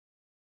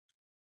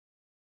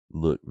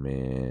Look,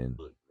 man,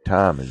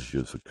 time is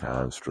just a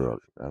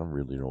construct. I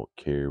don't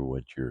care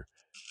what your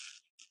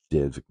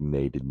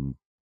designated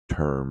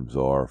terms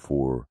are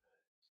for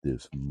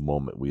this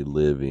moment we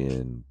live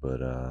in.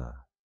 But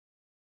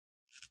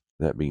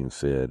that being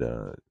said,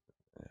 I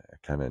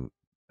kind of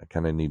I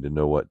kind of need to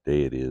know what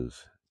day it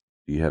is.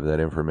 Do you have that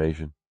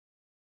information?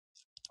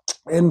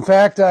 In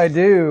fact, I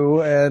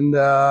do, and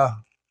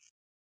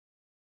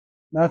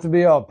not to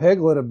be all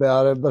piglet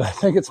about it, but I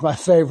think it's my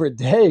favorite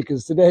day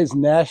because today's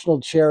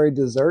National Cherry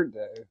Dessert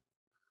Day.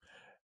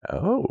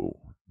 Oh,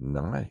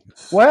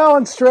 nice. Well,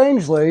 and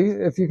strangely,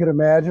 if you could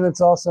imagine,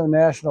 it's also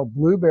National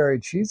Blueberry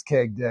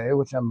Cheesecake Day,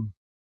 which I'm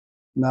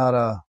not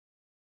a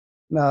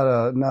not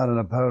an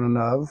opponent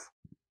of.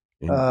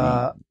 Uh,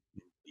 Indeed.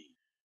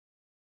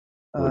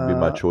 It would be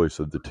my uh, choice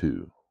of the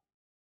two.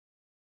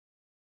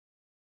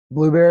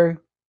 Blueberry.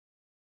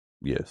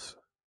 Yes.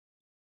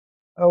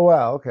 Oh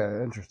wow,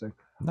 okay, interesting.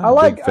 Not a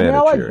big I mean, fan I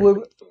of like cherry.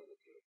 blue.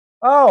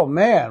 Oh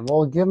man,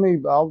 well, give me.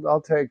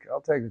 I'll take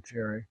the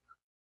cherry.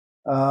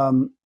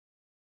 Um,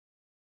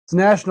 it's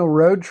National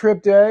Road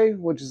Trip Day,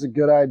 which is a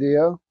good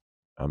idea.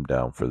 I'm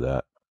down for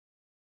that.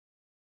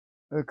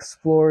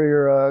 Explore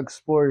your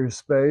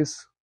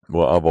space.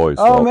 Well, I've always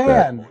Oh thought that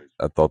man,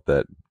 I thought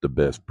that the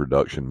best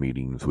production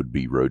meetings would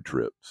be road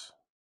trips.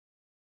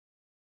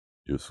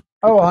 Just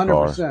oh get the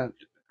car, 100%.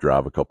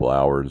 drive a couple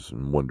hours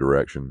in one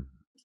direction,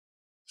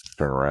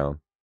 turn around,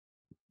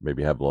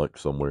 maybe have lunch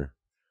somewhere,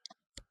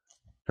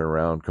 turn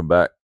around, come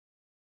back.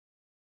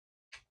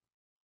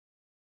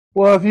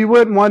 Well, if you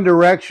went in one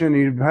direction,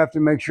 you'd have to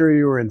make sure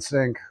you were in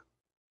sync.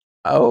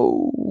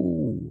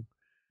 Oh,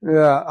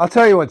 Yeah, I'll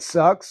tell you what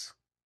sucks.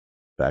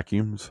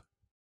 vacuums.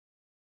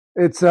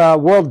 It's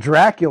World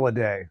Dracula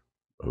Day.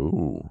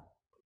 Oh,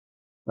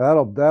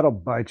 That'll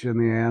bite you in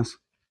the ass.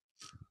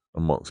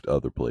 amongst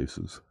other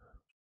places.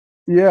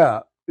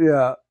 Yeah,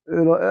 yeah.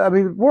 I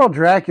mean, World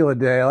Dracula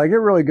Day, like it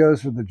really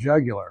goes for the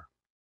jugular.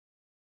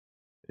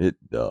 It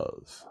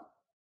does.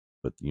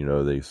 But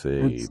they say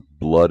It's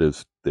blood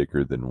is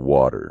thicker than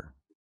water.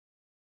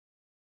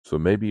 So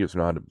maybe it's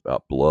not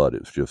about blood,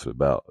 it's just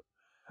about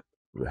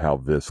how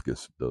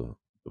viscous the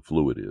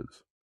fluid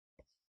is.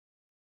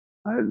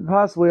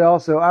 possibly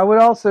also. I would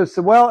also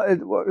say, well,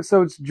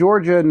 so it's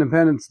Georgia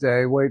Independence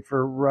Day. Wait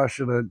for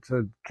Russia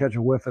to catch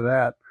a whiff of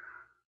that.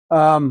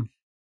 Um,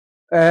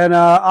 and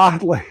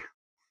oddly,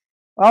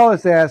 I'll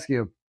just ask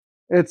you,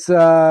 it's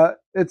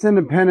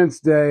Independence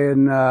Day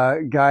in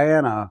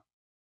Guyana.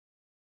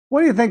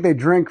 What do you think they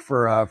drink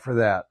for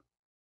that?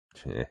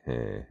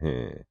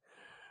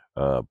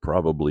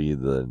 Probably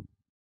the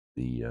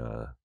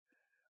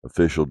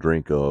official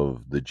drink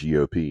of the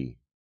GOP.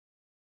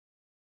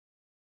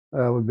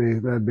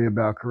 That'd be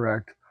about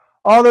correct.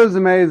 All those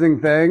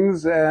amazing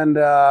things, and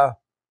one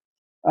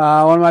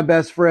of my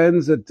best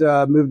friends that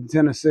moved to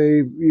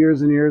Tennessee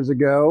years and years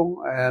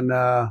ago, and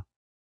I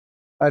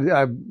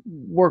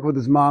work with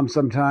his mom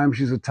sometimes.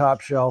 She's a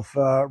top shelf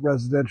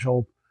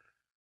residential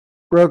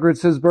broker.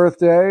 It's his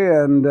birthday,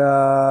 and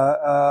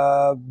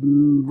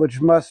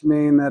which must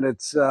mean that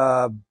it's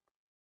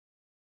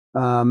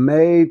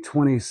May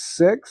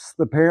 26th.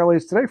 Apparently,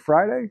 is today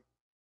Friday?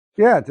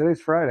 Yeah,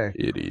 today's Friday.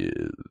 It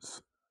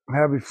is.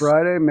 Happy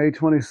Friday, May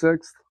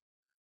 26th.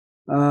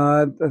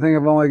 I think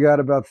I've only got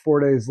about 4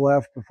 days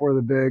left before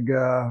the big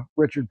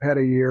Richard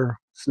Petty year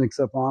sneaks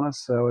up on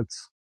us. So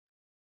it's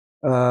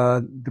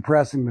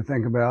depressing to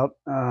think about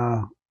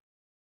because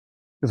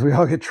we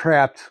all get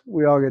trapped.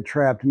 We all get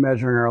trapped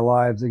measuring our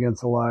lives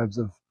against the lives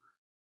of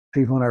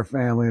people in our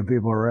family and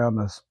people around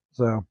us.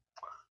 So,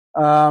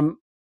 um,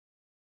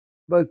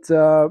 but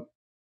so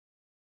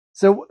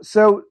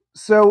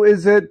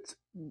is it?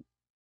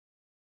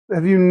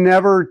 Have you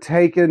never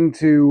taken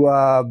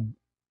to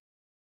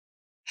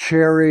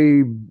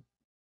cherry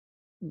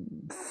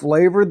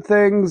flavored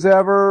things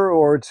ever,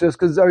 or it's just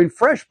because I mean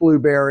fresh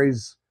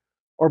blueberries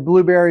or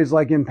blueberries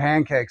like in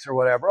pancakes or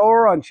whatever,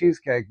 or on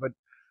cheesecake. But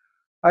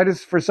I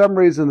just for some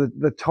reason the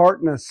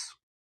tartness,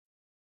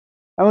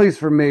 at least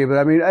for me. But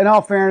I mean, in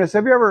all fairness,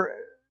 have you ever?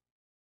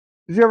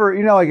 Did you ever?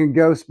 You know, like in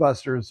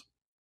Ghostbusters,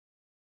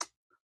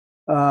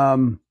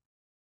 um,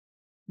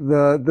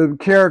 the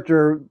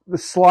character, the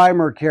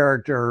Slimer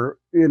character,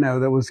 you know,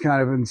 that was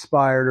kind of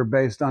inspired or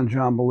based on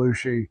John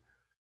Belushi.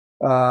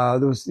 There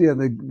was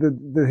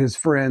his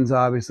friends,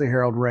 obviously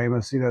Harold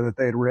Ramis, you know, that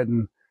they'd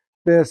written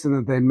this and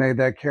that they made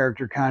that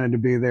character kind of to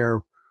be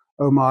their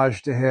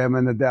homage to him,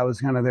 and that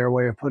was kind of their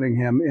way of putting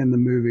him in the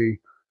movie,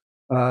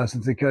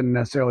 since he couldn't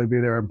necessarily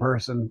be there in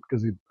person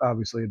because he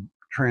obviously had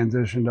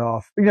transitioned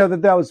off. You know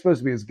that was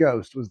supposed to be his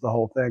ghost was the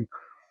whole thing,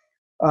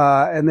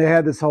 and they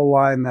had this whole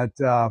line that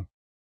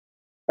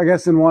I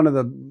guess in one of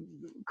the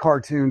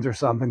cartoons or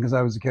something because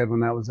I was a kid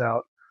when that was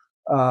out.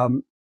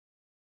 Um,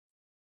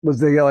 was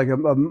they get like a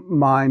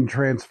mind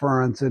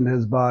transference in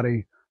his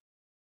body,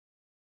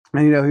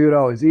 and you know he would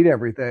always eat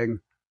everything,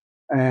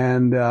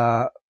 and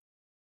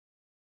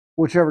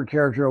whichever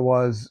character it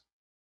was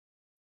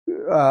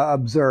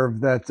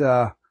observed that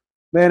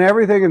man,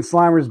 everything in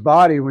Slimer's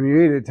body when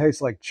you eat it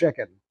tastes like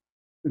chicken,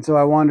 and so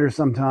I wonder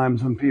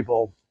sometimes when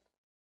people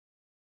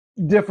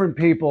different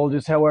people,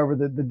 just however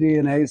the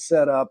DNA is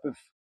set up, if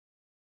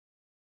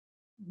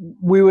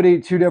we would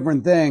eat two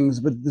different things,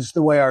 but just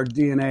the way our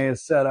DNA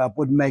is set up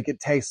would make it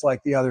taste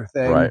like the other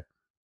Right. thing.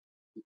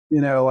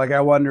 Like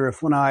I wonder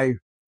if when I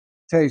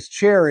taste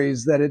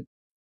cherries that it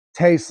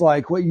tastes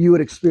like what you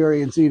would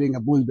experience eating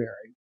a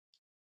blueberry.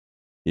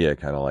 Yeah,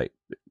 kind of like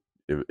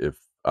if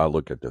I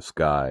look at the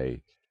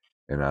sky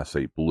and I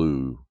say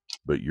blue,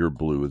 but your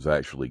blue is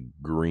actually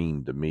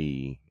green to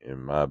me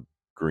and my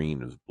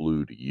green is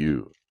blue to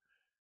you,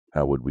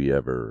 how would we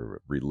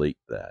ever relate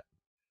that?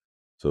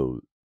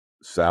 So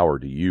sour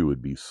to you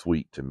would be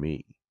sweet to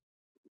me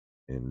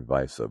and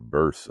vice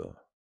versa.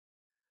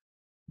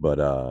 But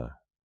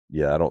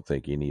yeah, I don't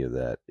think any of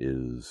that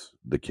is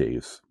the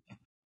case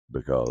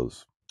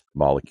because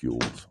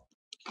molecules.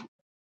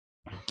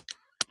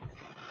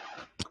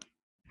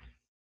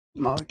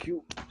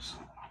 Molecules.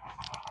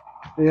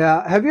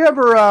 Yeah. Have you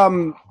ever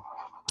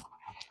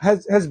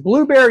has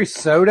blueberry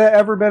soda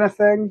ever been a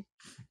thing?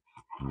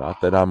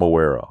 Not that I'm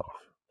aware of.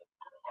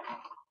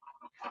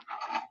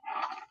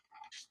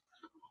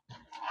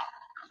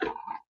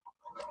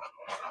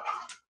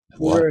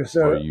 What Blueberry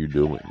are soda. you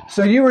doing?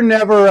 So you were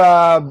never.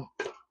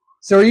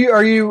 So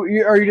are you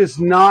just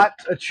not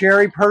a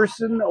cherry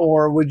person,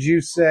 or would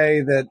you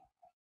say that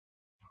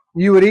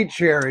you would eat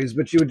cherries,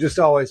 but you would just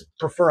always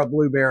prefer a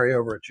blueberry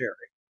over a cherry?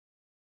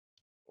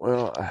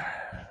 Well,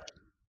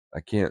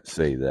 I can't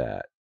say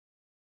that.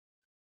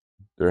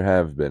 There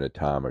have been a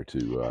time or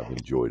two I've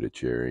enjoyed a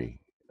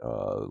cherry,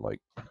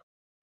 like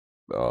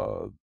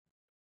uh,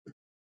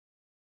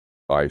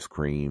 ice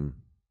cream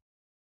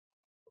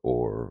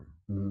or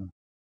Mm.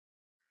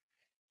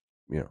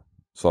 you know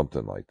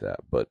something like that.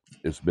 But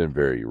it's been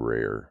very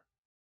rare.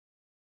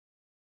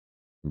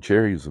 And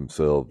cherries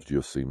themselves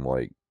just seem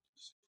like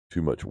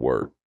too much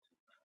work.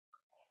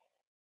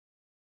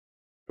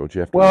 Don't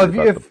you have to Well, worry if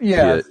you, about the if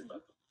yeah, pit?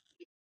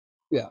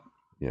 yeah,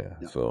 Yeah,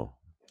 yeah, so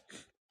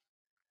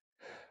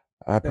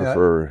I yeah.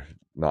 prefer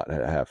not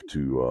to have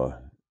to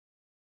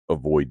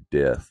avoid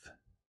death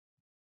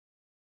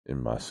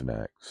in my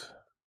snacks.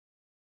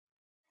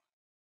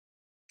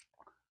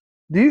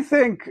 Do you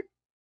think?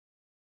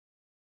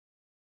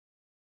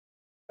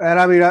 And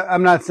I mean,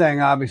 I'm not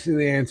saying obviously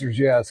the answer is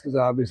yes, because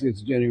obviously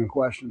it's a genuine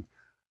question.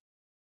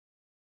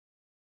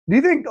 Do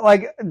you think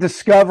like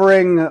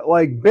discovering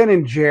like Ben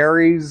and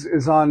Jerry's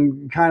is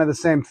on kind of the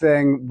same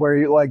thing where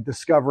you like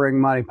discovering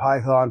Monty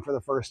Python for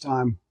the first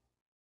time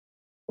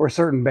or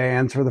certain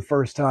bands for the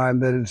first time,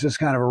 that it's just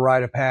kind of a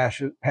rite of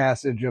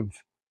passage of,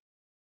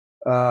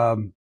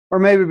 or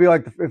maybe it'd be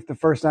like if the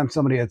first time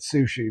somebody had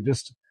sushi,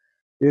 just,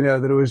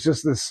 that it was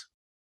just this,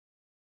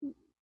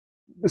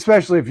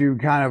 especially if you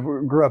kind of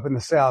grew up in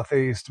the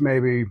Southeast,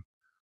 maybe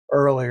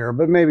earlier,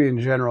 but maybe in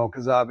general,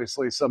 because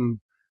obviously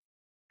some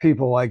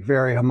people like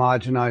very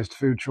homogenized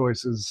food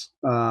choices.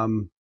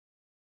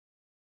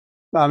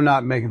 I'm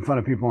not making fun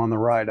of people on the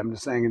right. I'm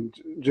just saying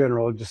in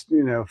general, just,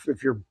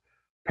 if your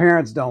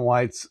parents don't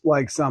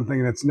like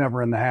something that's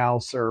never in the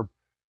house, or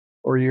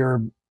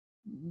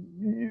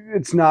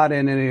it's not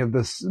in any of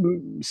this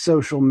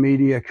social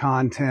media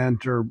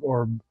content,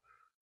 or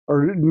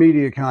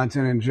media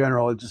content in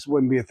general, it just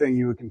wouldn't be a thing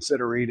you would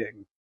consider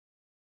eating.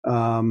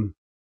 Um,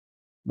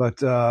 but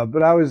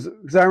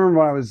because I remember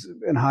when I was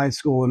in high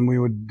school and we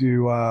would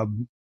do,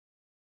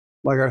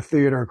 like our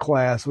theater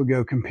class would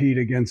go compete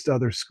against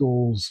other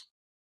schools,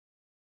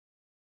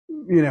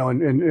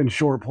 in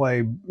short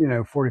play,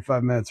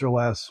 45 minutes or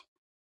less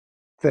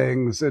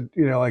things at,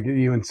 like at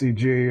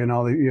UNCG and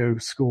all the,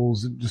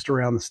 schools just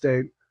around the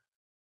state,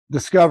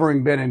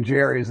 discovering Ben and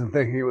Jerry's and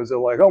thinking it was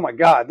like, oh my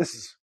God,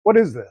 what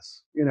is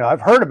this?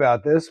 I've heard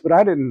about this, but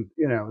I didn't,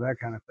 that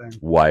kind of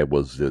thing. Why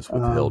was this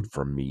withheld Um,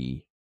 from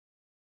me?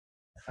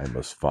 I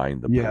must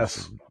find the yes.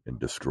 person and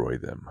destroy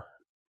them.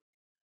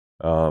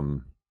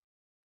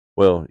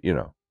 Well,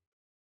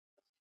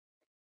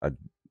 I,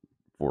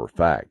 for a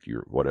fact,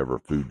 your whatever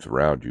foods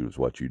around you is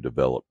what you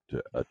develop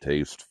a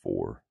taste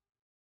for.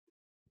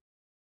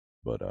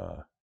 But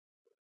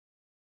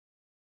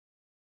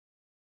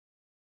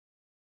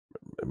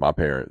my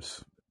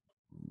parents,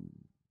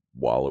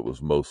 while it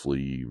was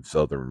mostly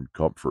Southern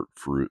comfort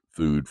fruit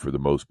food for the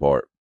most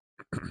part,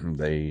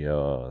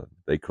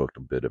 they cooked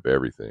a bit of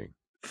everything.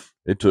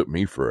 It took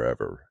me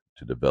forever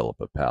to develop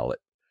a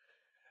palate.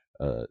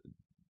 Uh,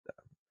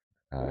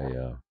 I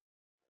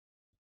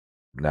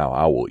Now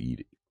I will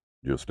eat it,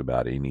 just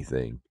about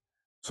anything.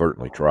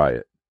 Certainly try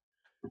it,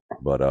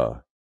 but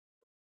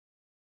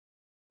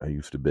I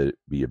used to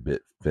be a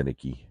bit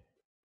finicky.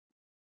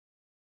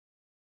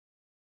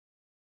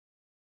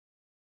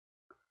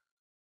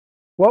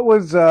 What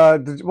was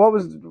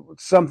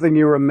something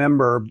you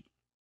remember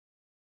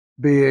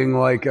being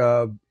like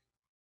a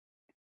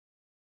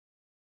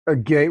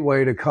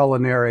gateway to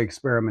culinary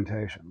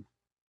experimentation?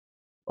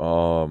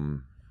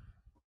 Um,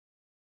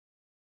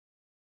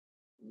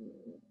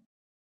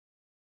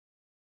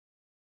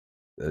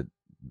 a,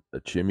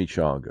 a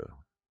chimichanga.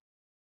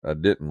 I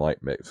didn't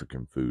like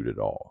Mexican food at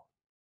all,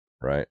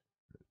 right?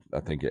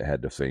 I think it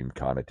had the same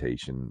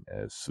connotation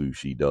as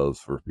sushi does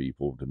for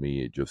people. To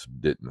me, it just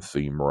didn't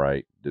seem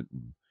right,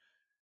 didn't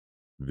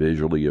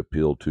visually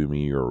appeal to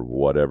me or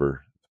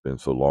whatever. It's been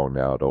so long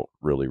now, I don't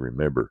really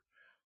remember.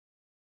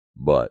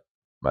 But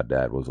my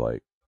dad was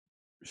like,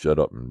 shut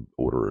up and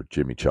order a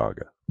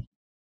chimichanga.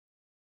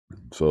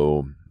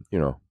 So, you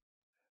know,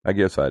 I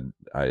guess I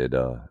had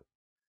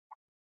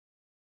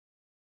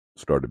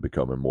started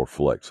becoming more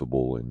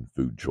flexible in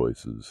food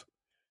choices.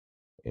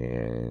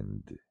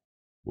 And,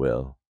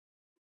 well,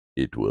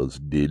 it was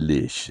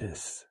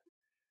delicious.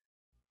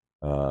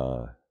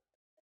 Uh,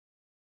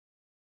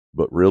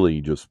 but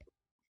really, just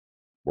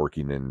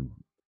working in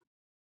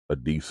a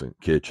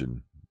decent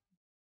kitchen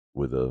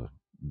with a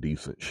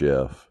decent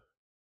chef,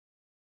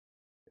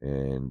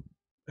 and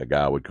a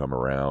guy would come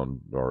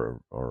around,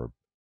 or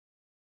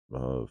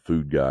a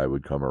food guy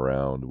would come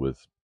around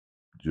with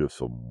just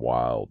some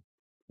wild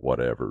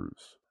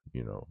whatevers,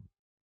 you know,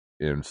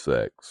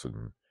 insects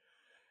and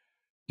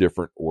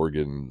different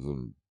organs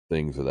and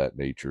things of that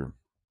nature.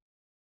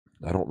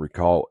 I don't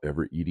recall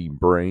ever eating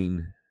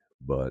brain,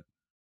 but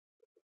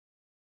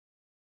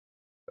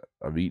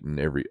I've eaten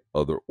every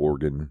other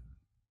organ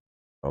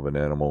of an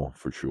animal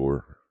for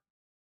sure,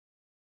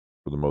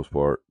 for the most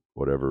part,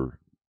 whatever.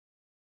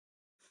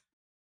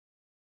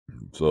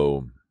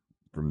 So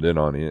from then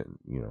on in,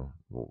 you know,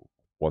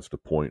 what's the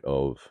point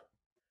of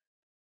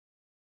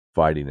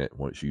fighting it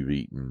once you've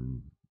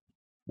eaten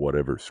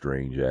whatever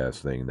strange ass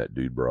thing that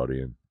dude brought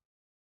in?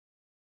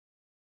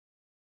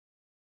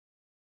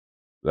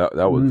 That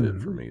was it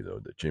for Mm. me though.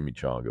 The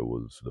chimichanga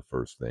was the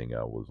first thing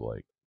I was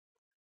like,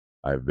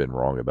 I've been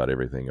wrong about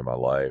everything in my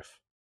life.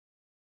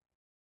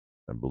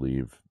 I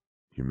believe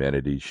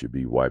humanity should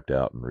be wiped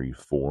out and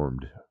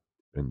reformed,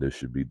 and this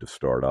should be the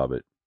start of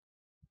it.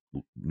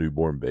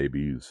 Newborn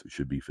babies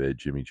should be fed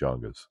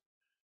chimichangas.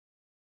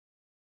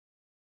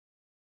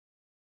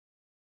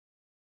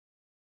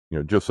 You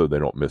know, just so they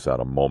don't miss out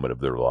a moment of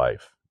their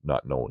life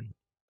not knowing.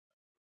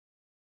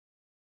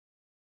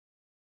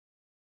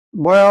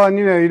 Well, and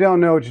you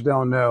don't know what you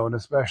don't know, and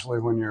especially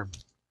when you're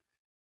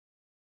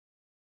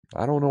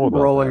I don't know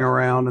about rolling that.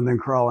 around and then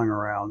crawling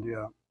around.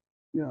 Yeah,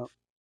 yeah.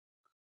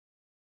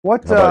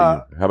 What? How about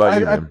you? How about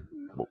you, I man?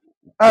 What?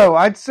 oh,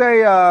 I'd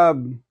say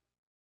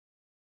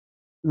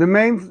the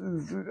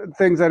main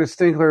things I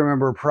distinctly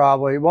remember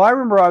probably. Well, I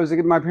remember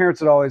my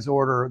parents would always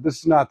order. This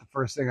is not the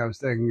first thing I was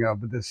thinking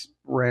of, but this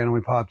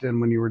randomly popped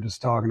in when you were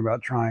just talking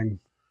about trying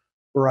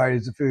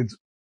varieties of foods.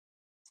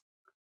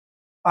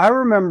 I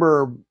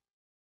remember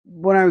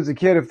when I was a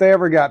kid, if they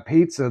ever got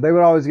pizza, they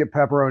would always get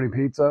pepperoni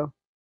pizza.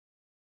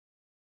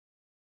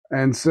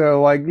 And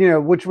so, like,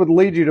 which would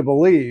lead you to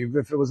believe,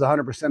 if it was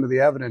 100% of the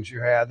evidence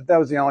you had, that that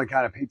was the only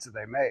kind of pizza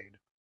they made.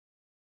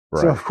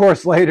 So, of Right.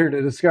 course, later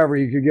to discover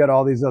you could get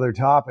all these other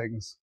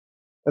toppings,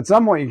 at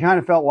some point you kind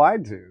of felt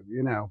lied to.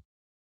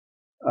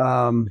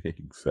 Um,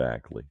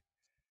 Exactly.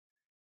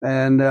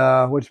 and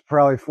which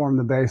probably formed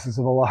the basis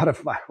of a lot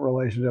of my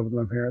relationship with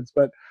my parents.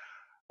 But,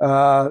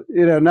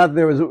 not that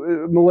there was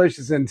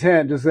malicious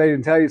intent, just they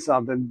didn't tell you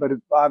something, but it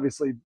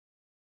obviously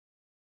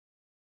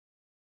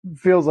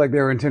feels like they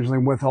were intentionally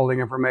withholding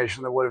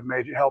information that would have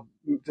made you help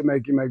to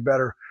make you make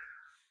better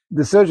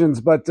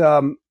decisions. But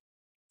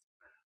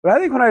I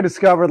think when I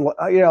discovered,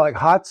 like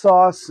hot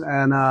sauce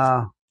and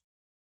uh,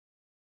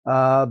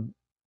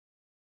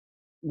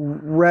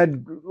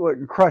 red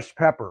like, crushed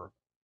pepper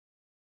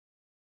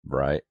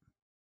Right.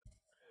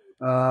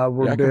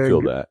 were Yeah, I can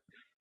feel big. that.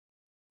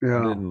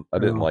 Yeah, I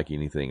didn't yeah. like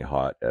anything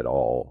hot at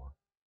all.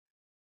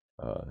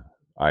 Uh,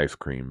 Ice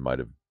cream might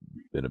have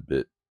been a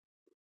bit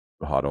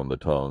hot on the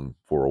tongue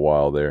for a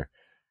while there,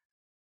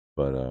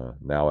 but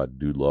now I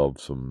do love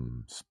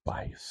some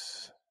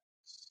spice.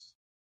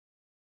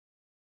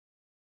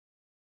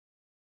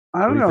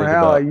 I What don't do you know think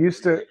how I about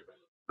used to.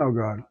 Oh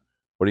God.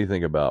 what do you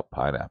think about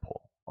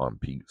pineapple on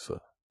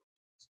pizza?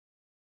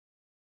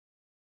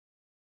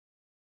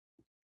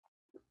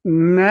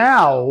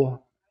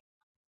 Now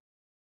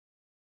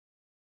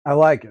I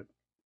like it.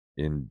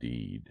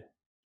 Indeed.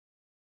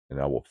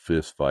 And I will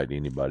fist fight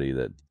anybody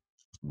that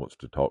wants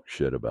to talk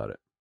shit about it.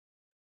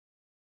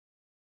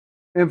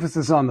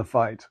 Emphasis on the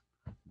fight.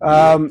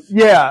 Yes.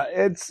 Yeah,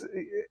 it's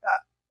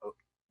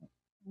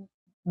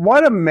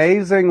what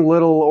amazing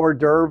little hors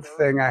d'oeuvre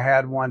thing I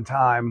had one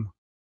time.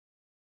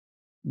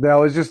 That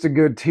was just a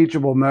good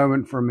teachable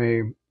moment for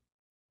me,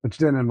 which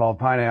didn't involve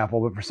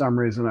pineapple, but for some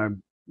reason I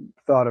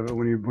thought of it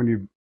when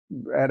you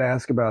had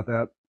asked about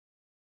that.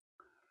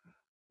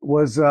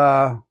 Was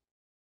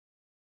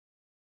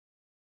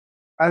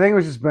I think it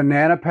was just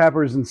banana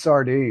peppers and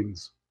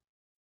sardines,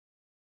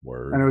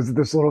 and it Word. was at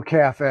this little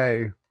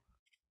cafe,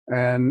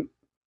 and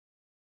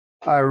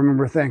I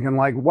remember thinking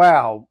like,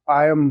 "Wow,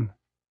 I am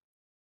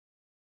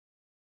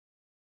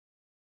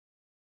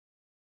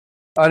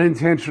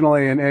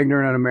unintentionally an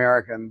ignorant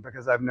American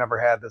because I've never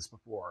had this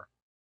before,"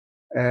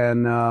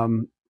 and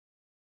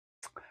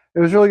it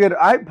was really good.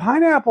 I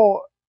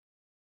pineapple,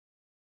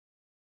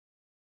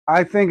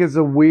 I think, is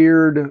a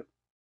weird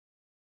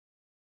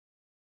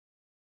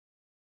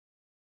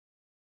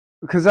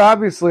because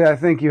obviously I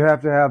think you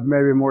have to have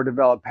maybe a more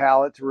developed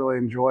palate to really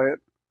enjoy it.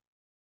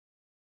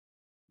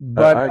 I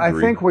But I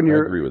agree. think when I you're,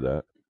 agree with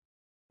that.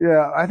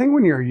 yeah, I think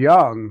when you're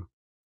young,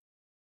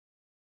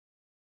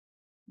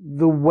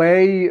 the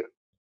way,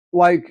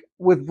 like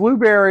with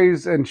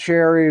blueberries and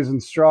cherries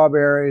and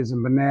strawberries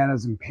and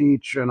bananas and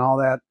peach and all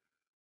that,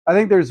 I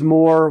think there's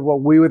more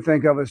what we would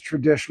think of as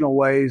traditional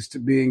ways to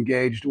be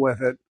engaged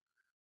with it.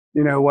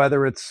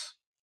 Whether it's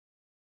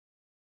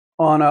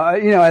on a,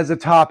 as a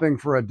topping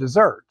for a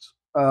dessert,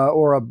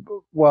 or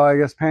well, I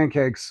guess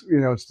pancakes,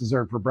 it's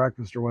dessert for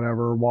breakfast or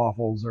whatever, or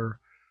waffles or,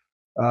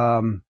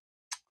 um,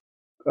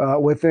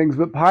 with things.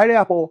 But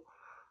pineapple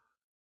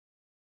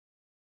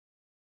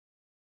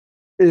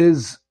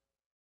is,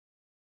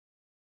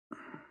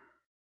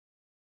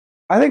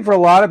 I think for a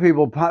lot of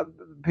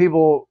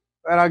people,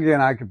 and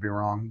again, I could be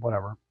wrong,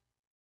 whatever,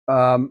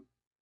 um,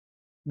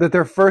 that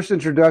their first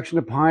introduction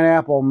to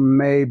pineapple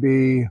may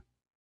be,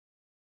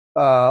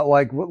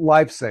 like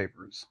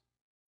lifesavers.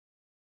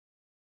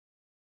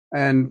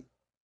 And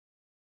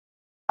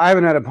I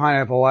haven't had a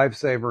pineapple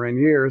lifesaver in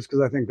years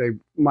because I think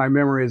my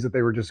memory is that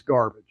they were just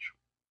garbage.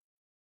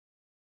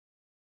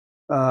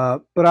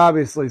 But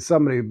obviously,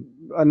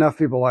 enough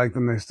people like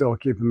them, they still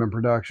keep them in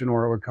production,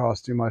 or it would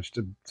cost too much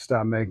to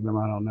stop making them.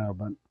 I don't know,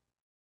 but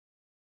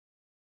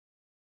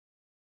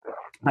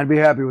I'd be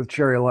happy with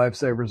cherry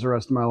lifesavers the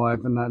rest of my life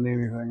and not need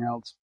anything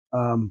else.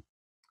 Um,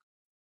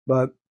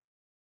 but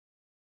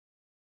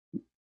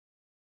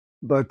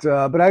but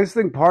I just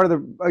think part of the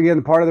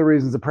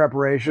reason is the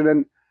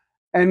preparation,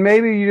 and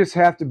maybe you just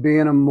have to be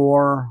in a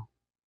more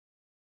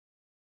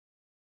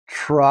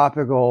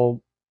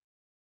tropical.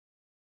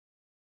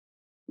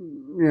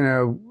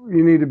 You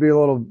need to be a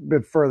little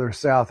bit further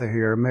south of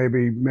here.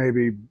 Maybe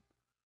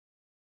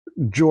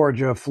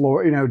Georgia,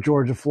 Florida.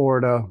 Georgia,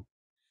 Florida.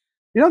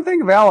 You don't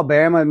think of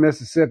Alabama and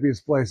Mississippi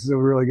as places that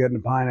would really get into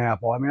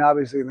pineapple. I mean,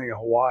 obviously you think of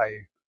Hawaii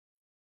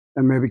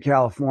and maybe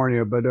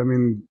California, but I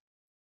mean,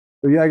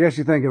 yeah, I guess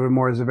you think of it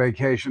more as a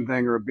vacation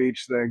thing or a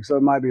beach thing. So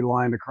it might be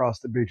lined across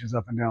the beaches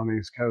up and down the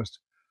East Coast.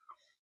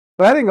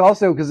 But I think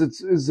also because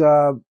is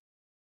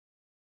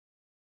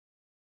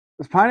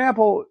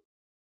pineapple.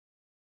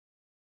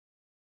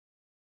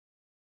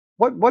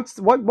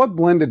 What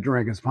blended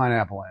drink is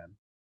pineapple in?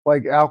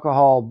 Like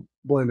alcohol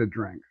blended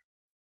drink.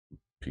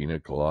 Pina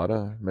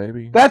colada,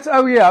 maybe. That's,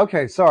 oh yeah,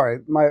 okay, sorry.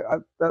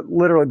 That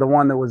literally the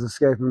one that was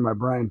escaping my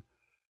brain.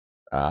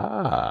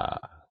 Ah,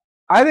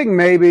 I think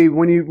maybe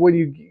when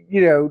you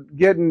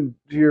get into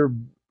your,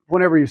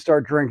 whenever you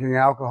start drinking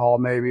alcohol,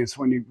 maybe it's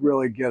when you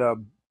really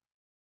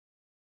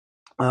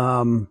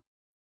um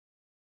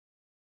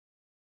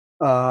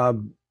uh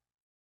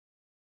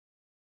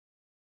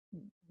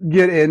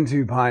get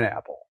into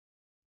pineapple.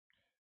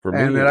 for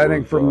And me, then it I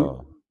think was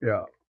from,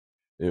 yeah.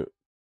 it.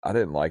 I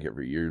didn't like it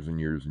for years and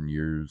years and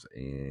years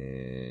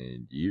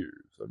and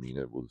years. I mean,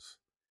 it was.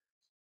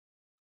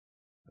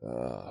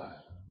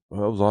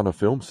 Well, I was on a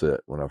film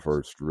set when I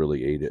first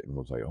really ate it and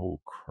was like, "Oh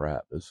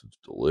crap, this is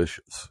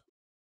delicious."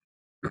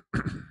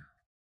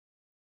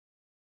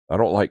 I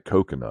don't like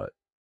coconut,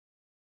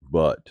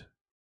 but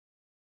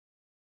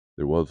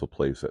there was a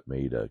place that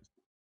made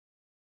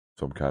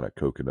some kind of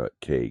coconut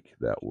cake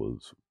that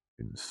was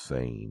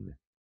insane.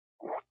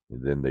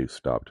 And then they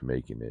stopped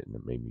making it, and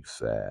it made me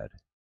sad.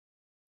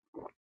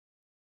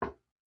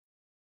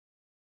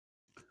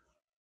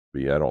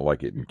 But yeah, I don't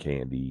like it in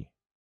candy.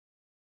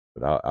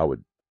 But I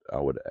would,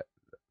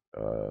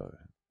 uh,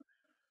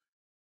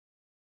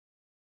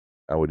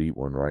 I would eat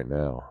one right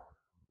now.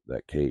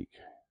 That cake.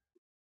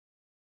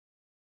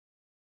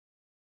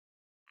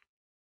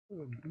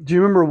 Do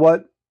you remember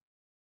what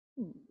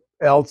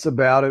else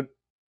about it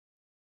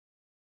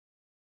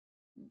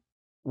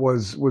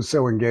was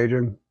so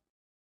engaging?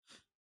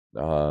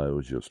 It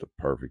was just a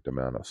perfect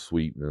amount of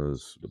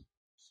sweetness.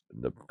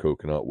 The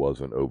coconut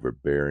wasn't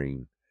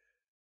overbearing.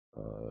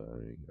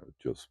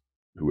 Just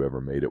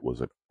whoever made it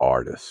was an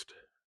artist.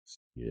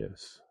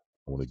 Yes,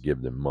 I want to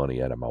give them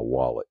money out of my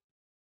wallet.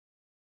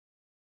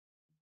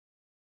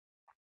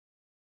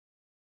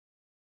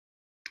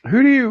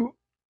 Who do you,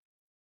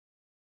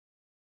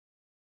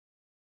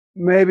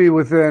 maybe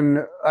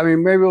within, I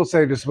mean, maybe we'll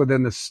say just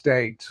within the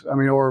state. I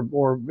mean,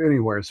 or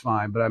anywhere is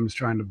fine, but I'm just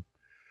trying to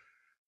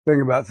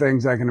think about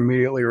things I can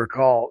immediately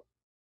recall.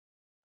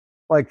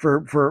 Like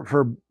for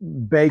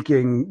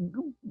baking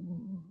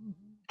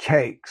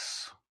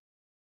cakes,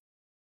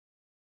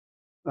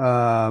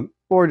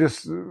 or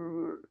just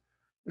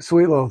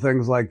sweet little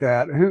things like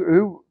that.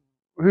 Who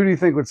do you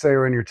think would say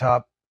are in your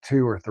top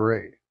two or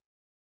three?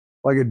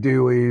 Like a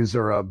Dewey's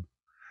or a.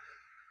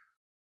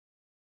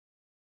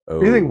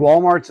 Do you think Oh,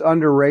 Walmart's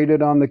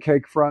underrated on the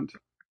cake front?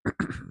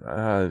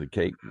 the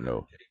cake.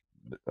 No,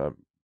 uh,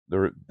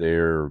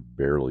 they're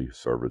barely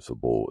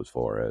serviceable as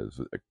far as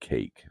a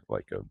cake,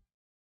 like a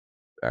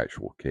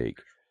actual cake.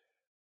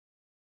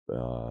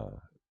 Uh,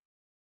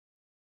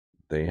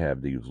 they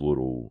have these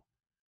little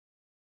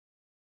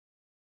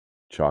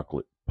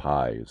chocolate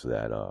pies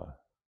that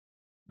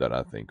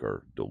I think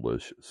are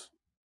delicious.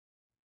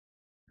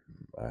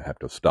 I have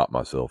to stop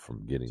myself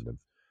from getting them.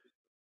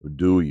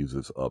 Dewey's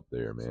is up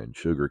there, man.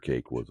 Sugar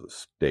cake was a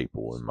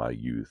staple in my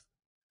youth,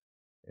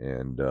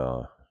 and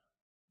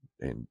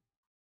and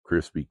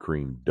Krispy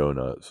Kreme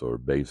donuts are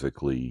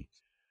basically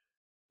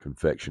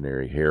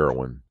confectionery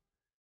heroin.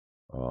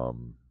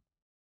 Um,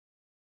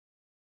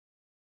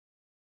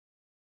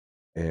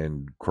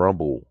 and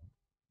Crumble,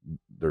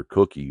 they're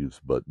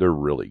cookies, but they're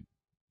really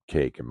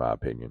cake, in my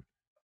opinion.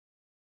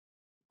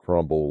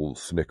 Crumble,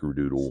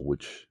 Snickerdoodle,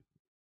 which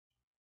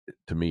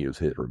to me is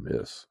hit or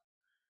miss.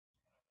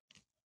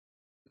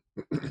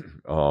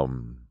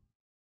 um,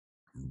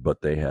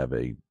 but they have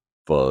a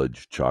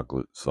fudge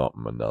chocolate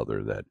something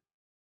another that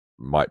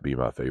might be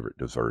my favorite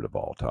dessert of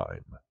all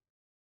time.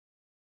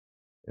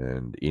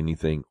 And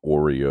anything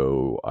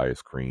Oreo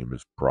ice cream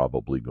is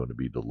probably going to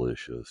be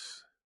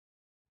delicious.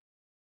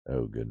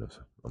 Oh goodness,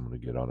 I'm going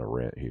to get on a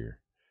rant here.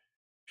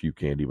 A few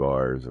candy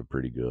bars are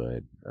pretty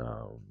good,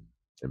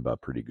 and by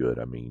pretty good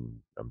I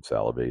mean I'm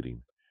salivating.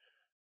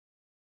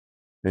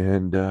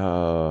 And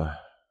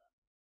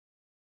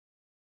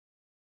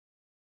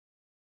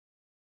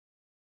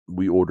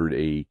we ordered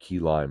a key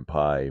lime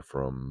pie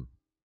from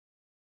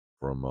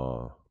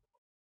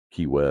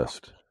Key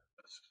West.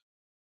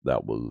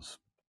 That was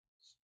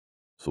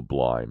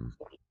sublime.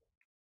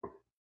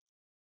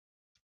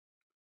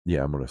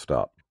 Yeah, I'm going to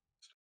stop.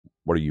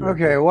 What are you Okay,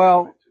 into?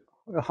 well,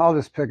 I'll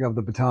just pick up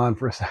the baton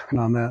for a second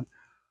on that.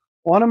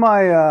 One of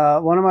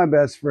my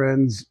best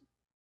friends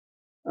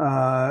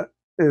uh,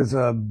 is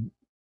a,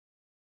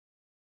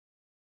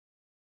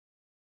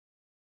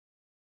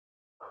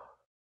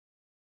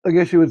 I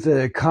guess you would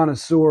say, a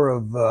connoisseur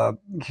of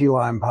key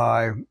lime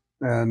pie,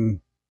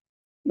 and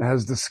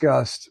has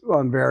discussed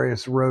on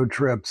various road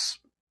trips,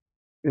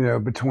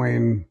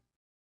 between,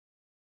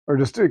 or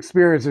just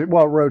experience it.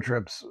 Well, road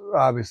trips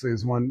obviously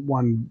is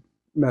one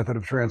method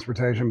of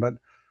transportation, but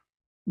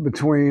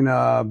between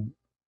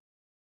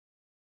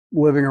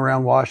living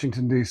around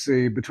Washington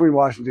D.C., between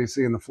Washington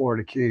D.C. and the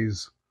Florida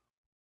Keys,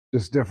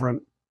 just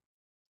different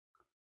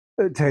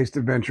taste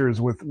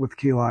adventures with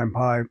key lime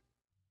pie.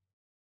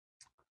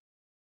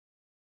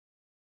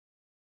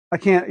 I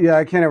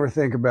can't ever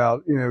think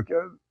about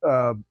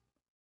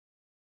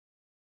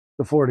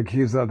the Florida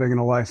Keys without thinking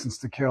of License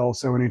to Kill.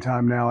 So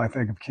anytime now I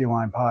think of key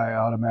lime pie, I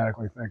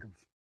automatically think of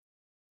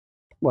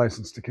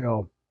License to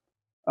Kill.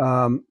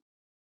 Um,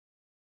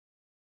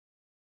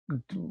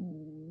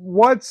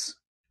 what's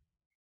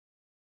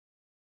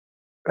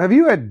Have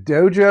you had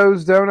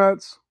Dojo's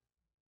donuts?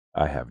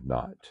 I have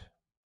not.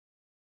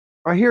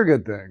 I hear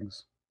good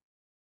things.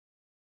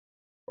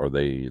 Are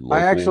they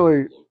I local?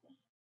 actually,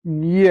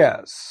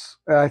 yes,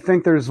 I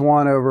think there's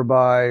one over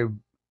by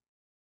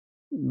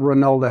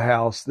Renolda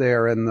House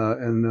there in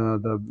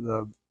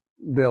the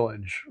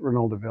village,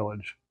 Renolda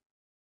Village.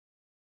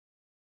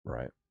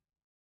 Right.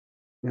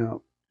 You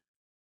know,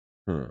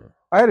 Hmm.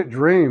 I had a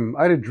dream.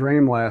 I had a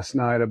dream last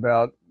night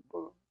about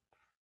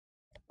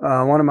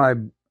one of my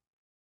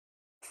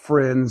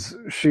friends.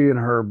 She and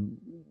her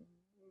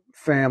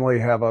family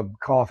have a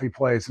coffee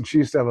place, and she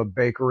used to have a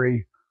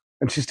bakery,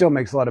 and she still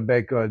makes a lot of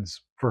baked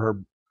goods for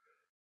her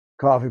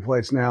coffee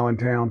place now in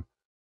town.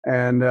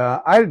 And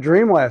I had a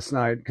dream last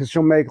night because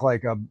she'll make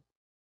like a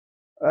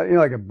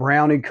like a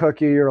brownie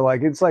cookie, or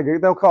like it's like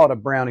they'll call it a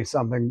brownie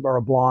something, or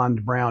a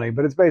blonde brownie,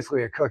 but it's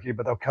basically a cookie,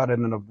 but they'll cut it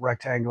in a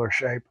rectangular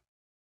shape.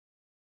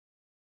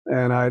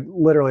 And I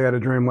literally had a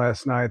dream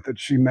last night that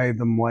she made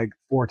them like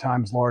 4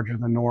 times larger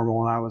than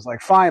normal, and I was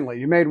like, finally,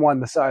 you made one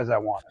the size I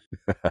wanted.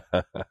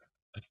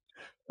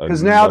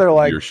 Because now Enough they're of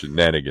like, your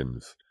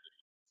shenanigans.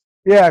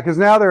 yeah, because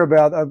now they're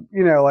about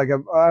like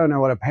a, I don't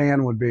know what a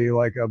pan would be,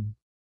 like a,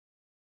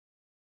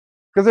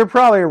 because they're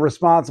probably a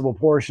responsible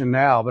portion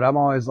now, but I'm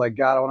always like,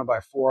 God, I want to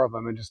buy 4 of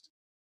them and just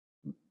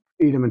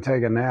eat them and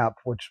take a nap,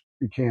 which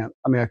you can't.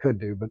 I mean, I could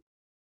do, but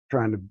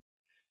trying to,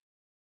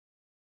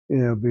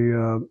 be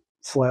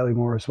slightly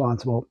more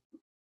responsible.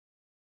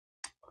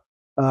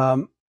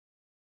 Um,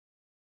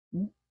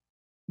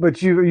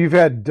 but you've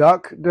had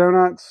duck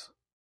donuts.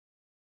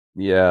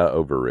 Yeah,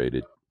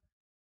 overrated.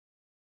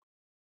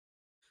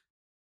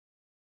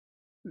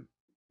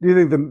 Do you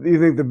think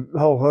the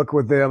whole hook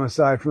with them,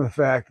 aside from the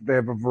fact that they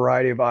have a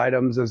variety of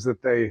items, is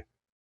that they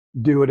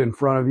do it in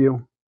front of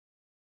you?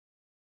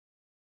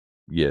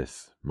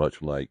 Yes,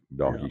 much like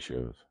Yeah, donkey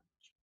shows.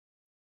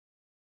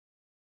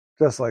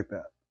 just like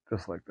that,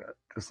 just like that,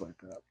 just like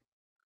that.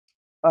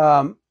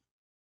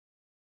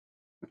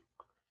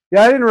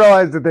 Yeah, I didn't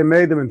realize that they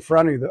made them in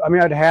front of you. I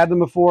mean, I'd had them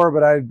before,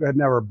 but I had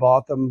never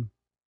bought them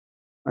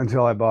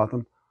until I bought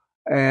them,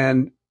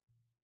 and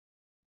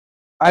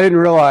I didn't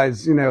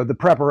realize, the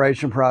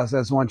preparation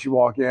process once you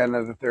walk in,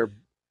 that they're,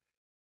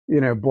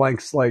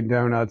 blank slate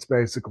donuts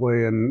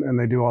basically, and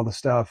they do all the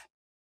stuff.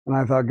 And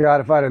I thought,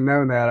 God, if I'd have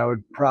known that, I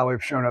would probably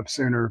have shown up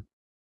sooner,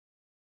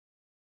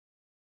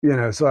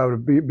 so I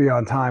would be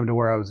on time to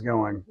where I was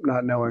going,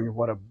 not knowing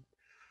what a,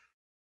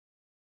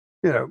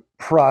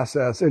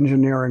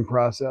 engineering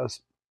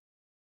process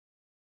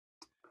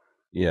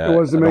it Yeah,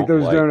 was to make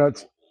those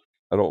donuts.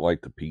 I don't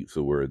like the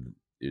pizza where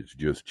it's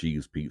just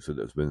cheese pizza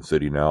that's been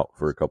sitting out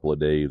for a couple of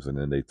days, and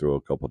then they throw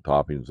a couple of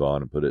toppings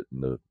on and put it in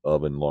the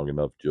oven long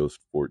enough just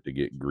for it to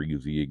get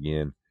greasy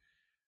again.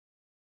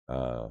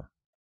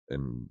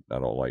 And I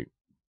don't like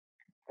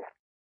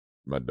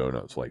my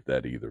donuts like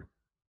that either.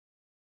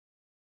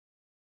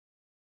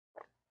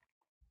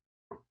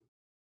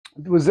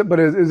 Was it? But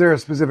is there a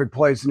specific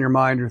place in your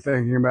mind you're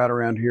thinking about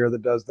around here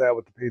that does that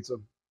with the pizza?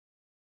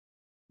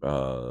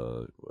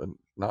 Uh,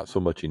 Not so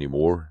much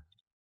anymore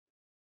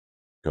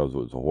because it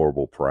was a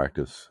horrible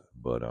practice,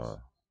 but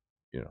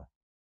you know,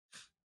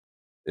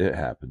 it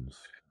happens.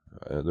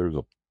 There's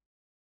a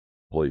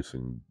place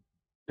in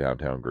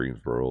downtown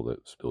Greensboro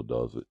that still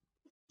does it,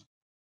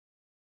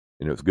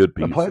 and it's good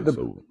The pizza. the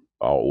So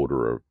I'll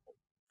order a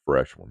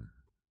fresh one.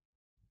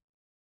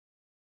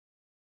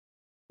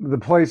 the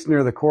place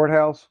near the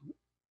courthouse.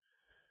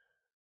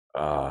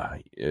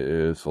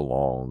 It's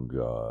along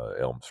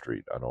Elm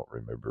Street. I don't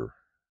remember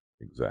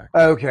exactly.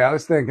 Okay, I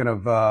was thinking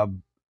of a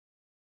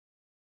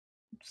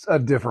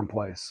different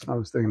place. I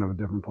was thinking of a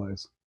different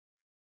place.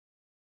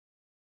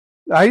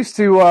 I used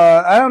to.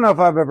 I don't know if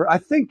I've ever. I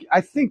think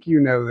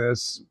you know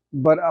this,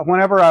 but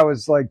whenever I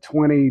was like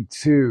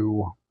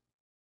 22,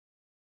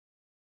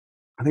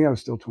 I think I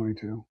was still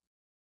 22.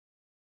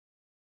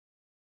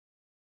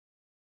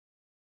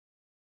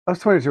 I was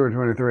 22 or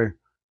 23.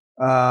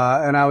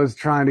 And I was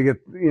trying to get,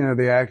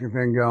 the acting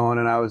thing going,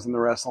 and I was in the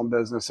wrestling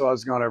business. So I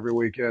was going every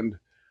weekend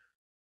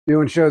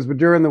doing shows. But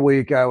during the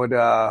week,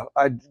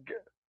 I'd,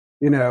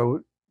 you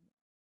know,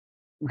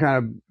 kind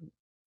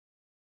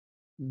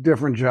of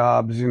different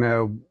jobs,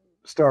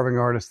 starving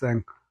artist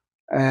thing.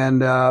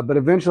 And, but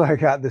eventually I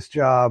got this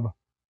job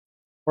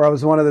where I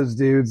was one of those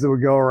dudes that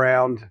would go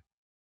around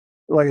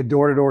like a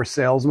door to door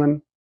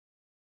salesman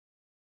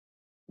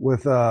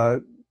with,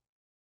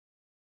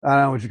 I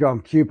don't know what you call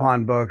them,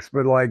 coupon books,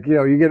 but like,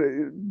 you get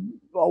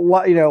a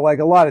lot, like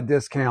a lot of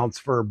discounts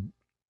for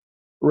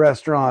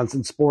restaurants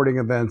and sporting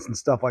events and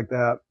stuff like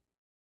that.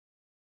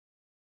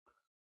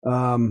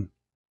 Um,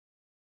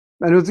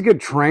 and it was a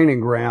good training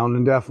ground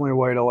and definitely a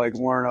way to like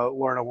learn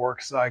a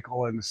work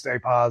cycle and to stay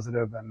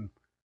positive. And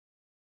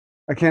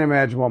I can't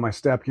imagine what my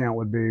step count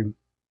would be.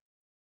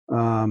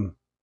 Um,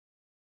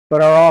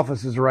 but our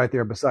office is right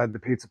there beside the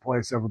pizza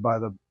place over by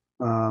the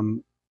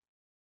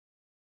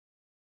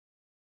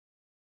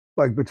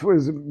like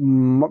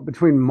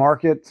between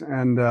Market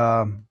and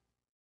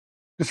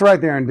just right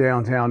there in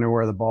downtown near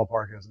where the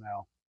ballpark is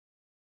now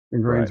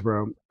in Right.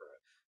 Greensboro.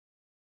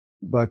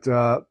 But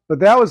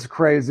that was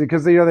crazy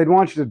because they'd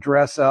want you to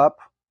dress up,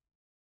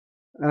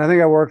 and I think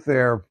I worked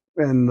there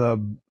in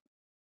the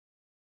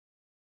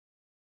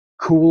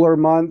cooler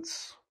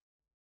months.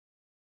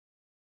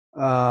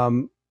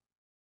 Um,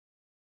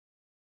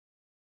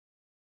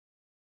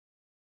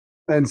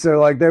 and so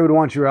like they would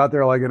want you out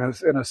there like in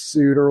a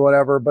suit or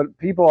whatever. But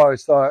people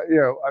always thought,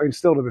 I mean,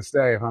 still to this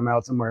day, if I'm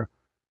out somewhere,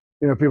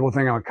 people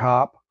think I'm a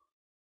cop.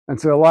 And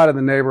so a lot of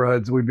the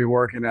neighborhoods we'd be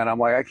working at, I'm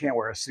like, I can't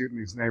wear a suit in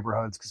these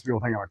neighborhoods because people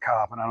think I'm a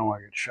cop and I don't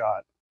want to get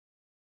shot.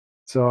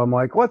 So I'm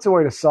like, what's a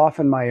way to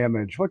soften my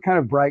image? What kind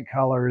of bright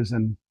colors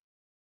and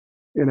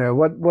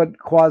what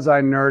quasi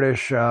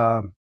nerdish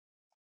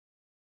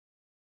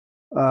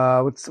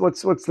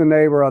what's the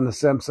neighbor on The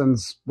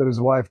Simpsons that his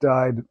wife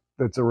died?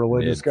 That's a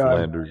religious Ned guy.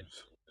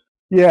 Flanders.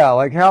 Yeah,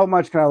 like how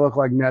much can I look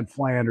like Ned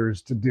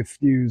Flanders to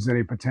diffuse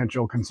any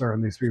potential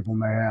concern these people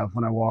may have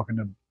when I walk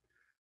into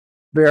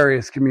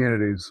various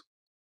communities?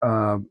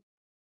 Uh,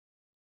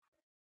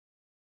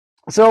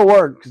 so it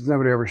worked because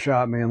nobody ever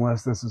shot me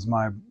unless this is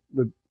my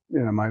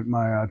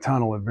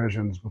tunnel of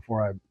visions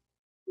before I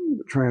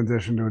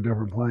transition to a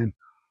different plane.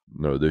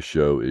 No, this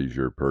show is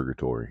your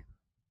purgatory.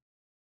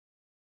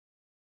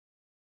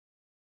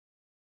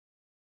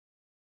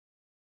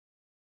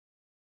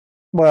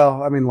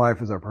 Well, I mean,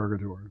 life is our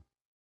purgatory.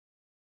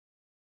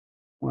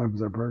 Life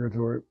is our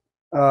purgatory.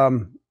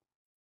 Um,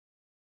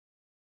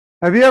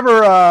 have you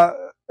ever?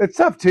 It's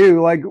tough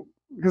too, like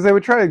because they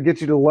would try to get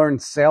you to learn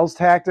sales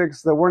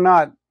tactics that were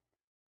not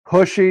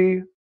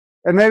pushy,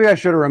 and maybe I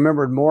should have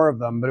remembered more of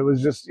them. But it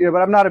was just, But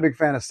I'm not a big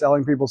fan of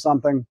selling people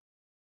something,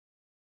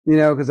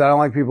 because I don't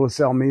like people to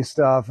sell me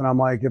stuff. And I'm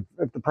like,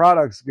 if the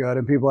product's good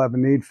and people have a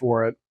need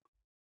for it,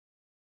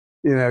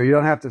 you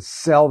don't have to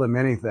sell them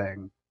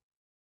anything.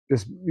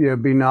 Just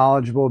be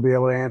knowledgeable, be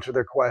able to answer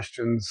their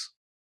questions,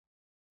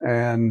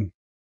 and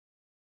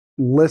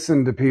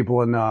listen to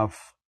people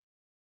enough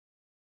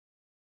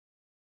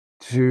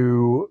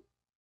to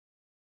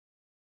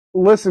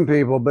listen to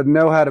people, but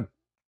know how to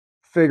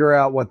figure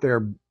out what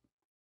they're,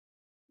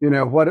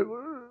 what,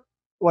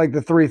 like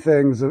the three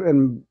things,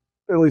 and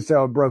at least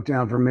how it broke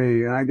down for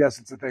me. And I guess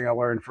it's a thing I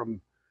learned from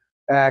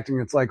acting.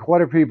 It's like, what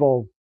are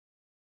people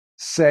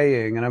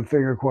saying? And I'm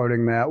finger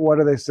quoting that. What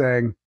are they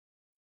saying?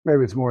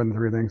 Maybe it's more than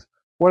three things.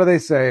 What are they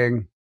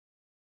saying?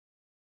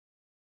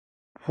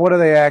 What do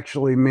they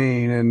actually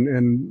mean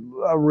in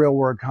a real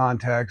world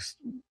context?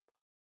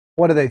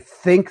 What do they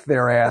think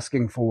they're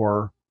asking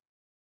for?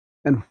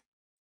 And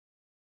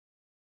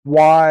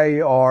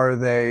why are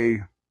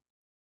they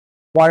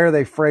why are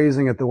they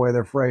phrasing it the way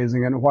they're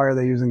phrasing it, and why are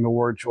they using the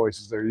word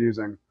choices they're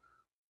using?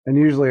 And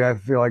usually I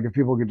feel like if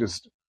people could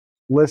just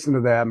listen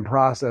to that and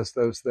process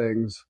those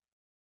things,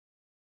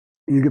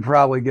 you could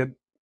probably get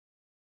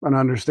an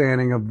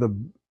understanding of the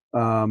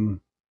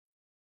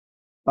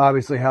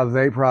obviously how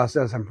they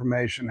process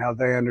information, how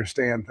they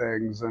understand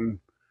things, and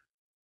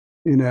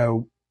you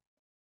know,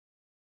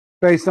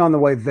 based on the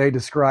way they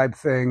describe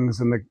things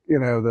and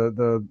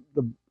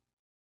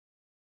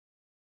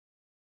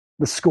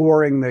the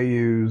scoring they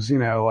use,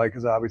 like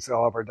because obviously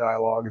all of our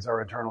dialogue is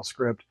our internal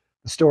script.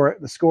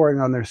 The scoring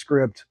on their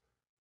script,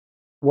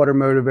 what are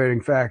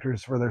motivating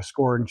factors for their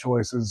scoring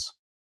choices,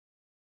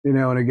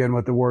 and again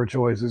with the word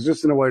choices,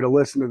 just in a way to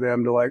listen to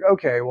them to like,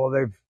 okay, well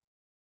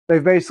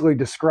they've basically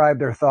described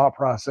their thought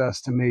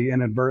process to me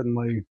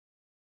inadvertently.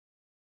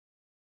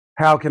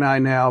 How can I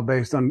now,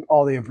 based on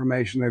all the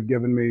information they've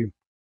given me,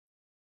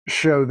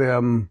 show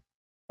them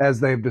as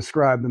they've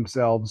described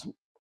themselves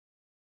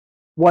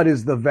what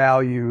is the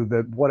value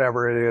that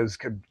whatever it is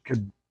could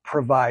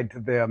provide to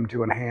them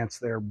to enhance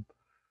their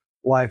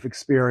life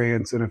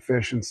experience and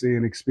efficiency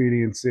and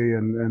expediency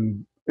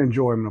and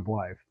enjoyment of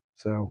life.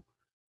 So,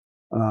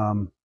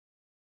 but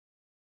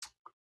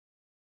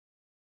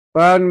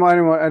I didn't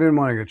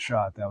want to get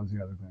shot. That was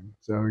the other thing.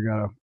 So we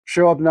got to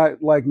show up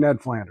like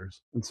Ned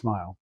Flanders and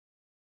smile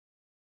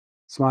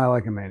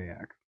like a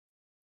maniac.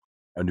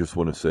 I just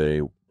want to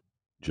say,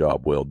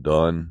 job well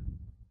done.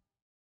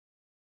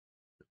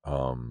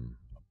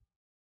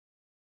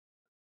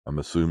 I'm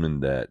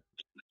assuming that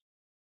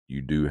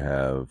you do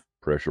have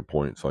pressure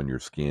points on your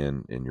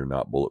skin and you're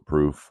not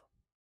bulletproof.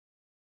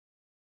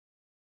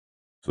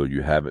 So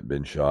you haven't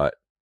been shot,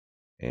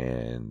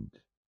 and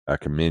I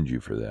commend you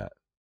for that.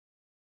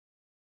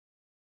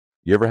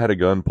 You ever had a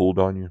gun pulled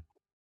on you?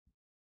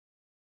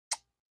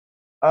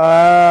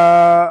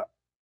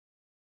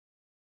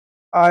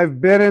 I've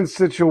been in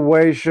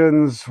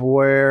situations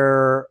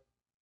where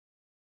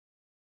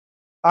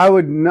I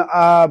would.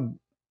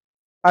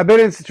 I've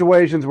been in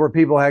situations where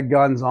people had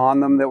guns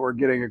on them that were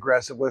getting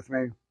aggressive with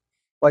me,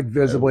 like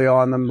visibly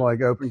on them,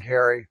 like open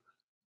carry.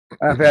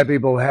 I've had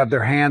people have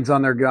their hands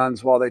on their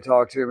guns while they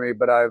talk to me,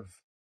 but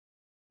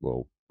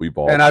we've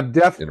all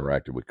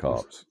interacted with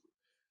cops.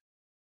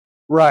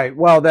 Right.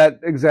 Well,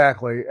 that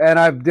exactly. And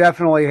I've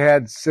definitely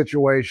had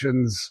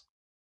situations,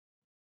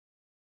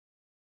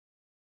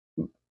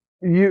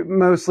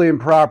 mostly in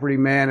property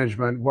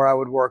management, where I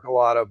would work a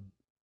lot of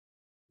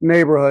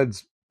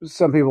neighborhoods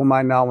some people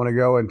might not want to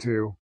go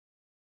into,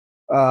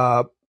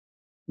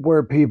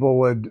 where people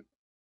would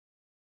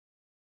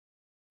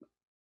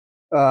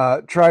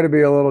try to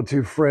be a little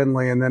too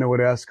friendly, and then it would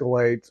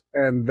escalate,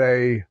 and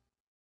they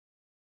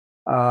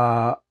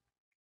are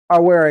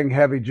wearing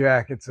heavy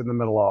jackets in the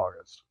middle of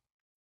August.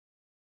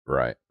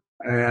 Right.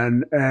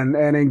 And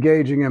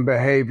engaging in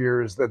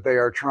behaviors that they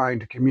are trying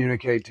to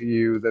communicate to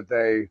you that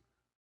they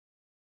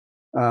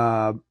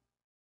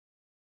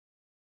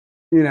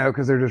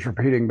because they're just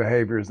repeating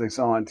behaviors they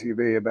saw on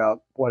TV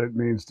about what it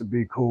means to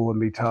be cool and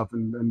be tough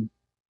and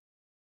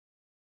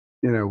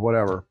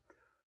whatever.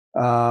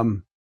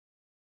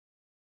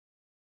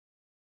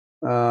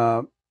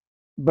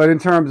 But in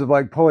terms of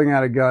like pulling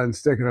out a gun,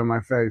 sticking it in my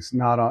face,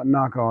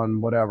 knock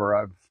on whatever,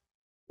 I've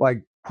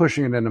like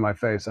pushing it into my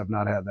face, I've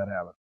not had that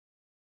happen.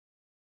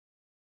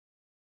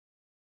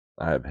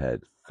 I have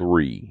had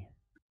 3,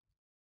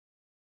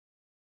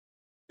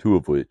 2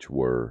 of which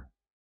were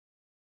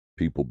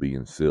people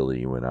being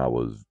silly when I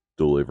was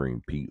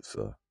delivering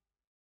pizza.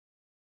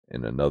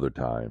 And another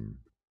time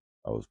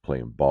I was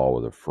playing ball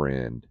with a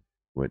friend,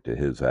 went to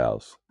his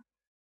house,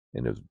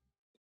 and his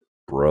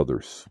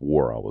brother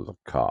swore I was a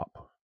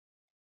cop.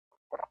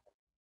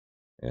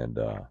 And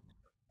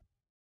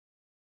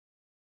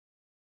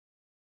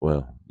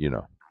well,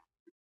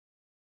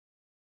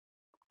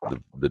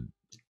 the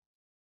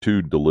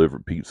 2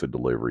 pizza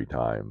delivery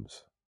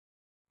times,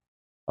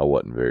 I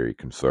wasn't very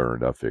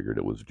concerned. I figured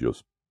it was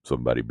just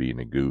somebody being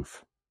a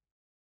goof.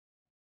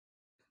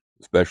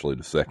 Especially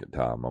the second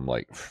time, I'm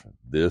like,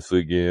 this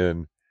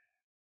again.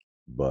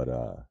 But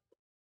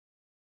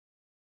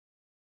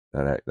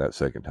that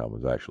second time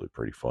was actually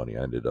pretty funny.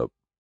 I ended up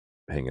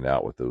hanging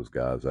out with those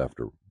guys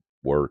after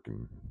work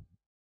and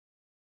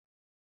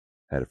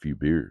had a few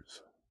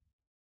beers.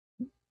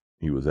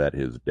 He was at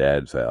his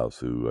dad's house,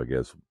 who I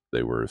guess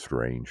they were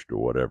estranged or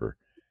whatever,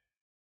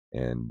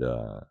 and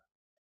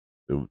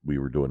we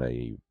were doing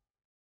a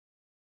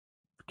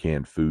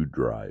canned food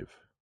drive,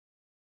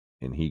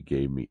 and he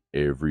gave me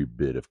every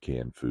bit of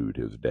canned food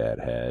his dad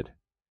had.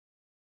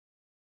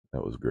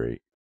 That was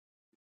great.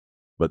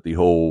 But the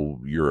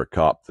whole "you're a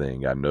cop"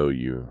 thing, I know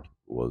you,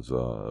 was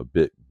a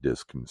bit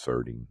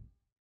disconcerting.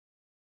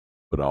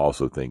 But I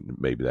also think that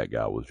maybe that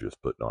guy was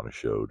just putting on a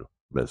show to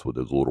mess with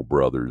his little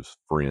brother's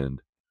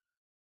friend.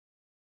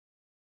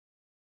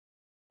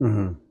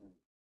 Mm-hmm.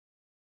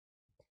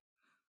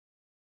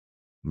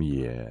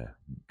 Yeah,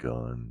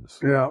 guns.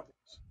 Yeah.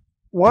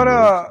 What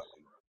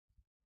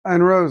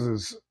and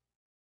roses.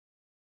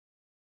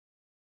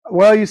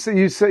 Well, you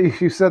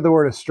said the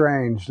word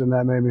estranged, and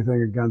that made me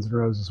think of Guns N'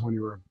 Roses when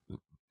you were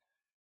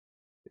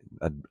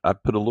I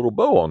put a little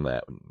bow on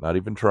that, not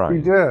even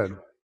You trying. did.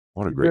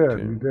 What a You great did.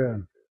 You tune.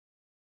 did.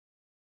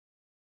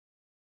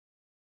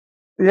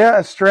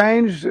 Yeah,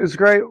 Strange is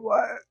great.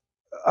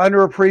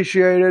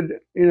 Underappreciated,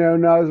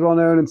 not as well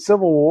known. And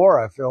Civil War,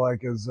 I feel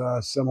like, is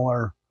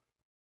similarly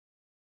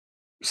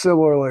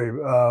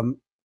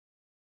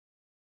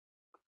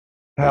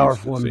I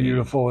used to powerful and sing,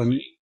 beautiful.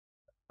 And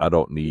I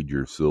don't need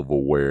your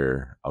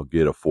silverware. I'll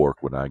get a fork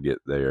when I get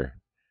there.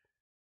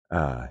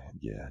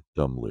 Yeah,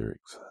 dumb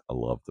lyrics. I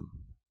love them.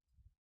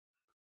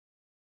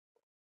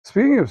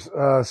 speaking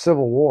of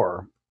Civil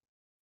War,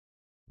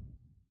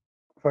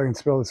 if I can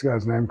spell this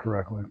guy's name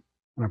correctly,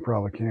 and I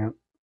probably can't.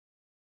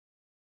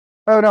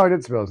 Oh no, I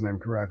did spell his name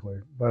correctly,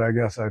 but I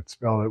guess I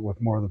spelled it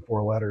with more than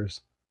 4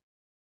 letters.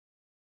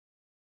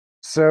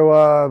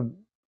 So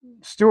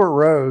Stuart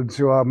Rhodes,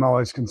 who I'm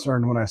always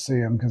concerned when I see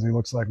him because he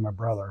looks like my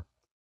brother,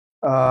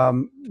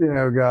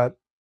 got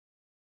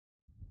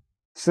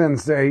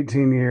sentenced to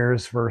 18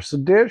 years for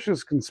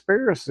seditious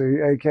conspiracy,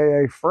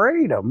 aka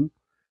freedom.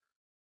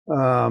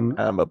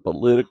 I'm a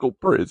political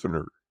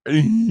prisoner. Yeah.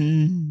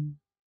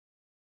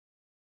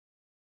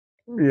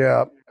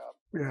 Yeah,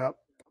 yeah,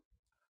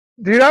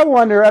 dude. I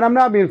wonder, and I'm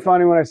not being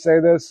funny when I say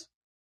this,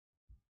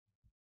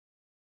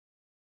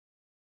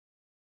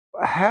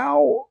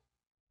 how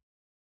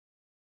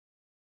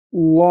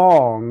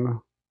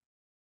long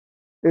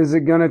is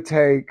it going to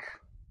take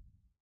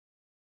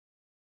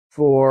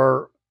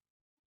for,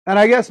 and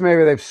I guess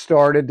maybe they've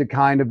started to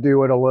kind of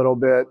do it a little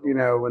bit, in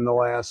the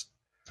last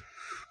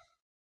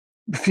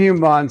few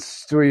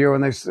months to a year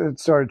when they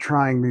started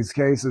trying these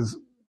cases.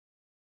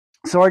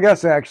 So I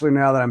guess actually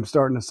now that I'm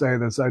starting to say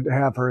this, I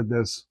have heard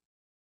this,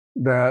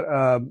 that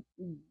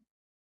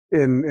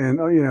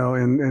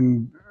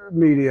in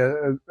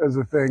media as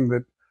a thing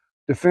that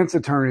defense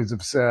attorneys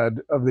have said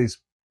of these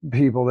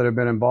people that have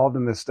been involved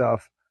in this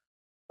stuff,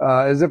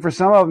 is that for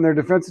some of them, their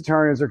defense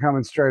attorneys are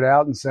coming straight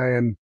out and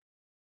saying,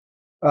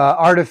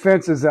 our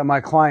defense is that my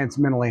client's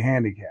mentally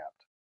handicapped.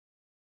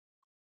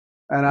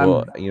 And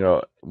Well,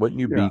 I'm, wouldn't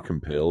you be yeah,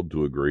 compelled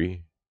to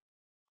agree?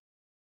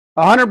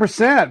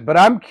 100%. But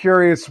I'm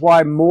curious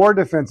why more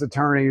defense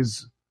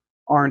attorneys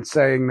aren't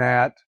saying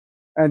that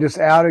and just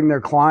outing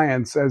their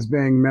clients as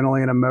being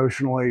mentally and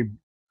emotionally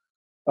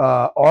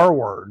R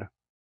word,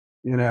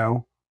 you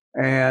know?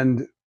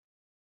 And,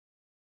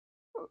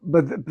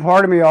 but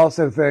part of me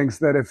also thinks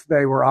that if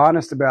they were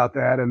honest about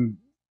that, and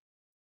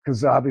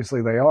because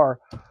obviously they are,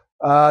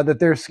 that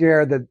they're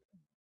scared that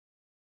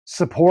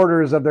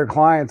supporters of their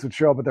clients would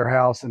show up at their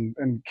house and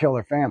kill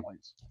their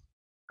families.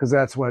 Because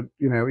that's what,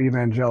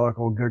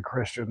 evangelical, good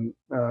Christian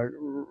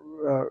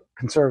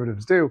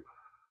conservatives do.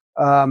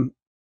 Um,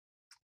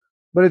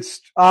 but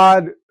it's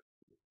odd.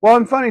 Well,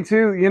 and funny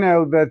too,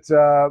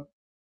 that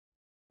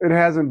it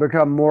hasn't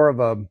become more of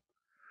a.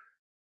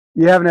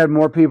 You haven't had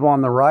more people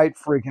on the right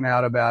freaking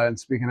out about it and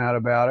speaking out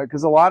about it,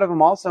 because a lot of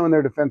them also in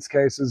their defense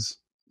cases,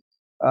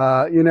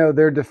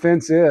 their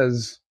defense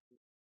is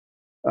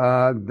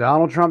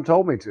Donald Trump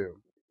told me to.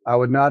 I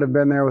would not have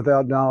been there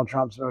without Donald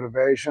Trump's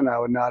motivation. I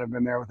would not have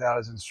been there without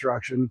his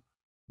instruction.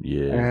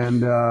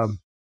 And Yes.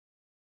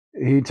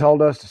 he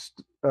told us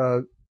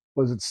to,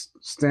 was it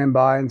stand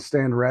by and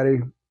stand ready,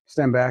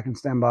 stand back and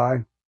stand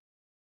by.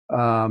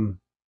 Um,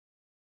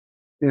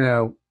 you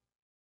know,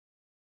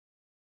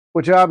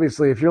 which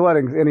obviously, if you're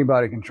letting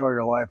anybody control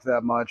your life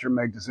that much or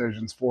make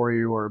decisions for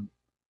you or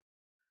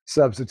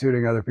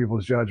substituting other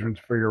people's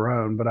judgments for your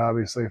own, but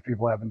obviously, if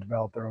people haven't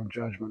developed their own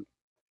judgment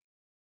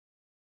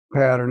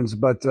patterns,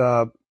 but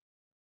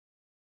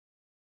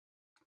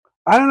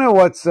I don't know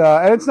what's,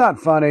 and it's not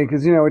funny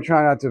because, we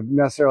try not to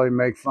necessarily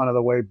make fun of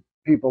the way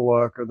people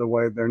look or the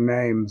way their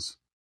names,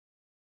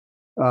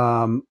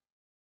 because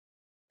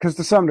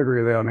to some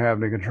degree they don't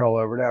have any control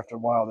over it. After a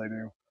while, they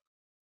do.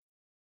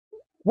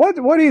 What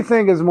do you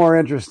think is more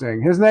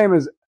interesting? His name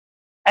is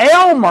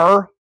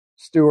Elmer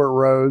Stewart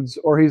Rhodes,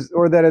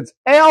 or that it's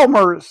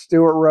Elmer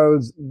Stewart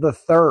Rhodes the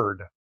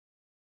third.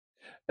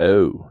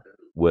 Oh,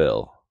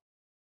 well,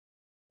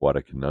 what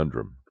a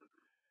conundrum.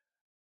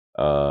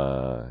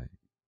 Uh,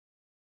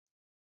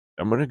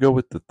 I'm going to go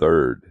with the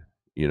third,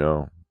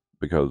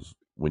 because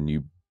when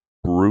you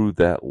brew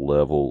that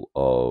level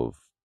of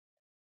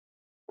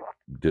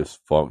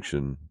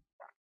dysfunction,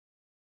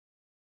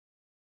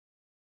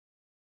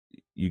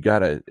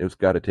 it's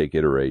got to take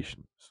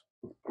iterations.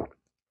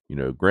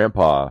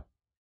 Grandpa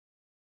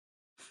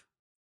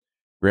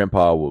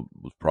was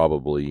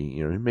probably,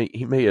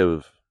 he may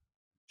have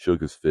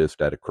shook his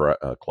fist at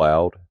a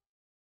cloud,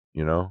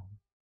 you know.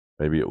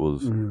 Maybe it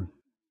was Mm-hmm.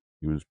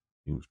 he was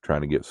he was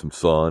trying to get some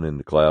sun, and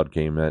the cloud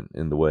came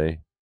in the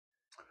way.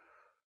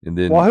 And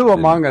Well, then who then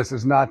among us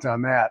has not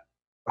done that?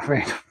 I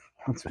mean,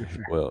 let's be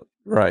fair. well,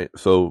 right.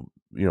 So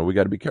we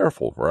got to be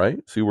careful, right?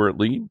 See where it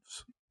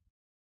leads.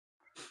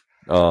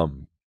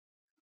 Um,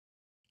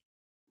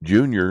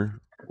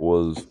 Junior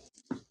was,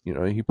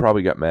 he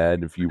probably got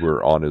mad if you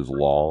were on his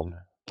lawn,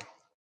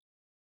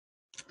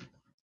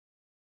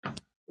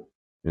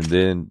 and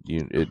then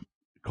it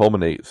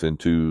culminates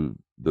into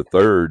the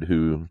third,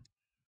 who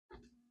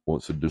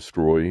wants to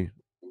destroy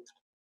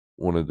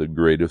one of the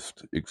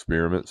greatest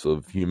experiments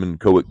of human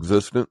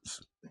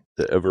coexistence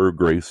to ever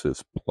grace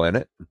this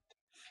planet.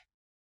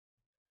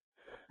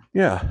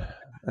 Yeah,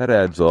 that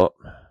adds up.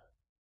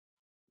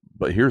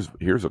 But here's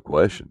a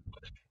question: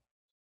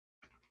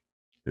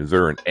 is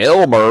there an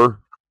Elmer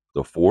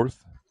the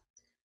Fourth?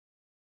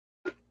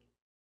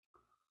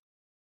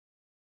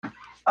 No.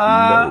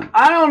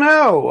 I don't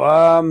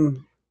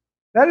know.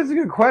 That is a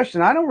good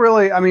question. I don't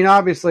really. I mean,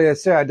 obviously, I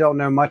say I don't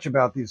know much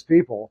about these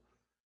people.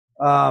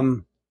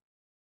 I'm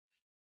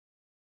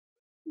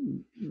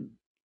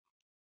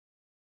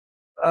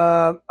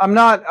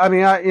not. I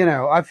mean,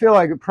 I feel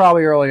like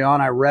probably early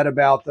on I read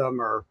about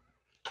them, or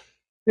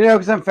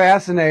because I'm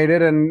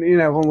fascinated, and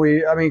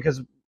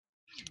because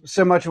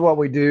so much of what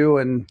we do,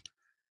 and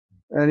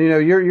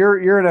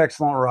you're an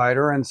excellent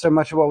writer, and so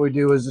much of what we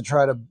do is to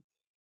try to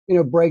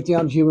break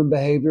down human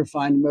behavior,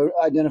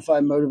 identify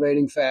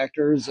motivating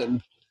factors,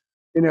 and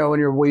when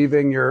you're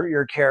weaving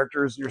your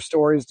characters, your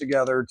stories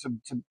together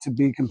to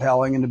be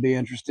compelling and to be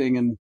interesting,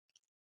 and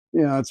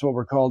that's what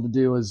we're called to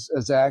do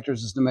as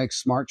actors, is to make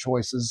smart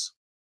choices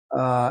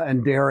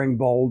and daring,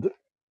 bold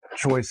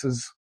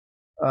choices.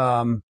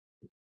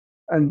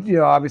 And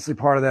obviously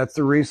part of that's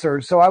the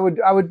research. So I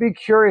would be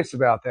curious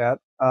about that.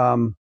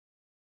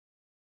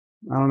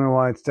 I don't know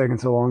why it's taking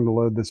so long to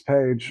load this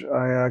page.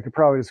 I could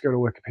probably just go to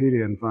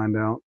Wikipedia and find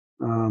out.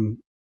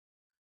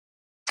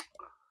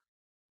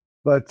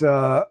 But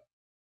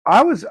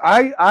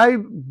I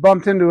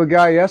bumped into a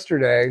guy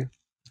yesterday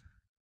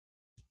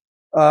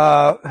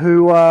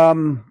who,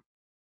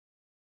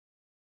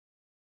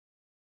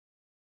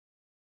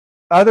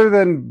 other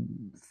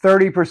than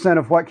 30%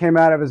 of what came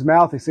out of his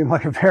mouth, he seemed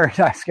like a very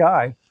nice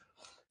guy.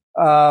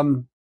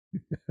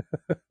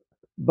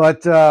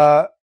 But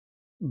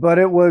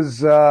it was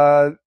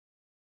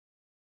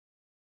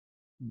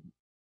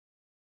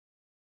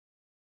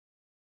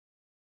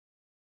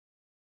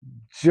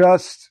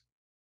just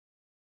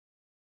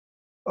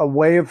a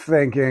way of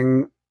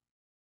thinking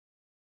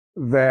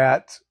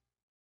that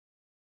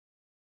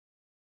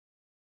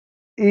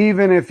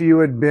even if you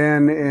had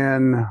been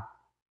in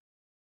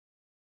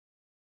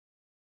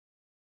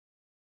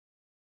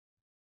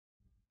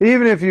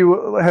even if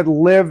you had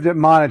lived at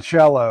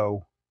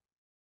Monticello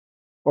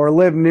or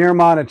lived near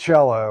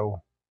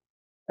Monticello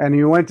and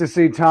you went to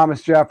see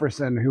Thomas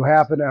Jefferson, who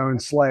happened to own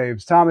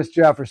slaves, Thomas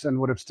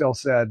Jefferson would have still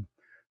said,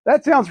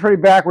 that sounds pretty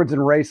backwards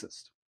and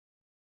racist.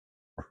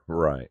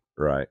 Right.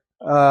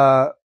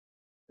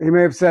 He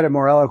may have said it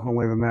more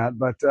eloquently than that,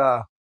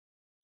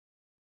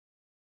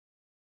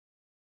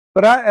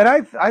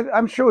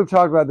 I'm sure we've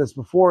talked about this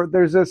before.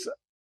 There's this,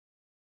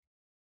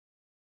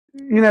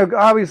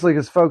 obviously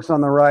because folks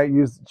on the right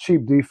use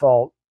cheap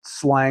default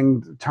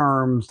slang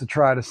terms to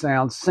try to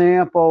sound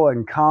simple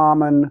and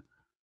common.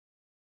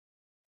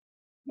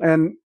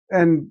 And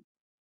I'm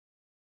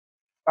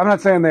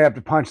not saying they have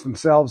to punch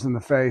themselves in the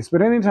face,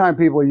 but anytime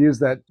people use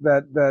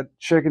that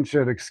chicken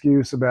shit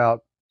excuse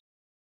about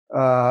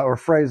or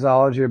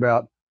phraseology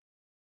about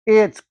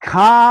it's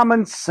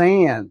common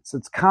sense,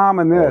 it's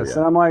common this,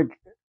 and I'm like,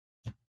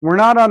 we're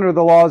not under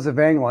the laws of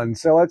England,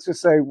 so let's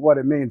just say what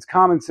it means.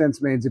 Common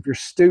sense means if you're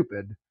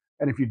stupid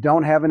and if you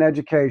don't have an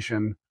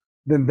education,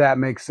 then that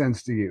makes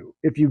sense to you.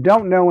 If you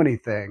don't know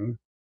anything,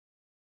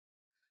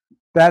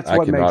 that's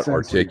what makes sense. I cannot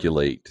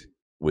articulate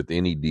with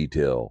any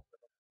detail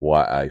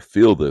why I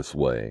feel this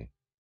way.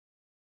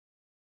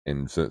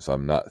 And since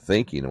I'm not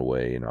thinking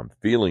away and I'm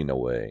feeling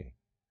away,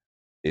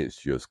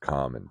 it's just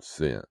common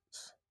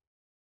sense.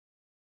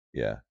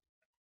 Yeah.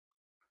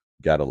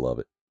 Gotta love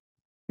it.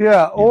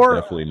 Yeah, or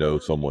definitely know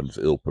someone's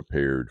ill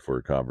prepared for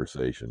a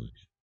conversation.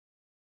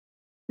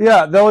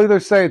 Yeah, they'll either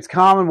say it's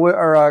common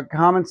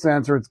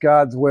sense or it's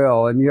God's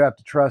will, and you have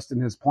to trust in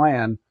His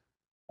plan.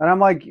 And I'm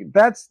like,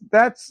 that's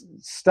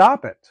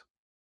stop it.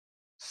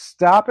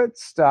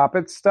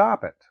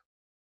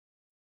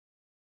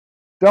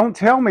 Don't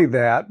tell me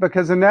that,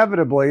 because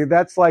inevitably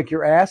that's like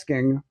you're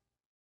asking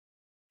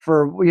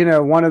for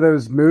one of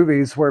those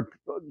movies where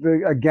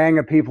a gang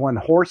of people in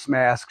horse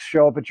masks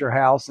show up at your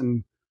house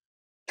and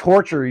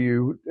torture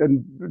you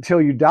until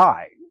you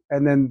die,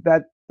 and then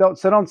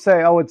don't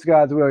say, oh, it's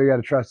God's will, you got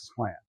to trust His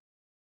plan.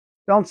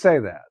 Don't say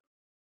that.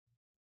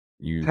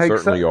 You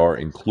certainly are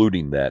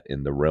including that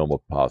in the realm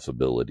of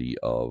possibility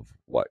of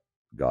what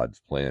God's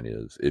plan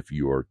is if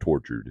you are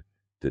tortured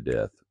to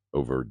death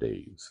over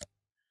days.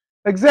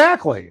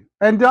 Exactly.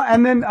 And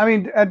then, I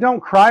mean,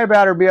 don't cry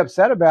about it or be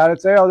upset about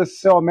it. Say, oh, this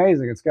is so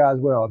amazing. It's God's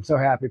will. I'm so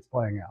happy it's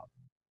playing out.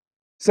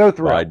 So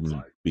thrilled.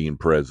 Biden being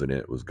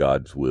president was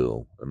God's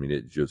will. I mean,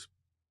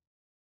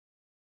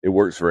 it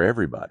works for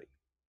everybody.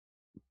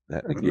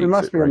 It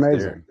must be right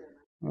amazing.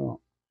 Oh.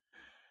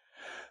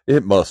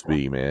 It must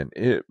be, man.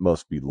 It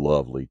must be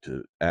lovely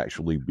to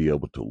actually be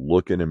able to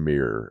look in a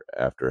mirror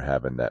after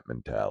having that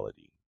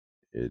mentality.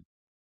 It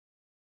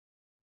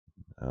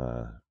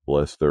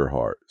bless their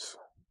hearts.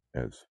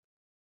 As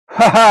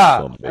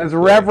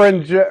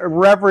Reverend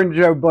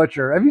Joe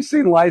Butcher. Have you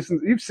seen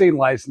License? You've seen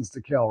License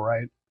to Kill,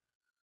 right?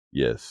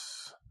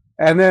 Yes.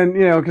 And then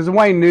because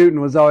Wayne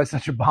Newton was always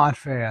such a Bond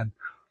fan,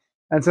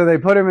 And so they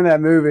put him in that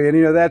movie,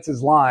 and that's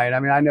his line. I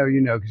mean, I know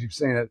because you've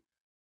seen it,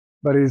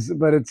 but it's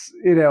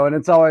and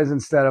it's always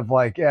instead of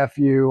like "f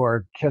you"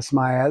 or "kiss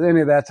my ass," any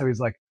of that. So he's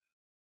like,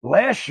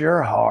 "Bless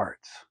your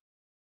heart,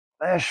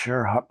 bless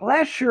your heart,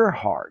 bless your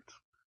heart,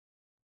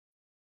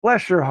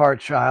 bless your heart,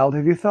 child.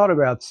 Have you thought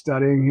about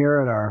studying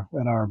here at our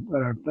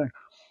thing?"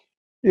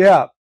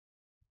 Yeah,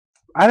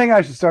 I think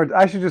I should start.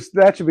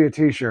 That should be a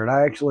T-shirt.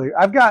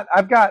 I've got.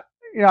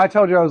 I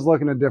told you I was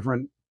looking at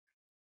different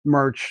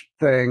merch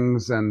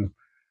things, and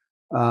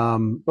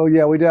but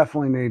yeah, we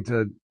definitely need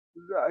to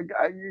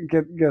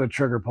get a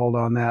trigger pulled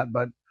on that.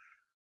 But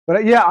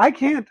yeah, I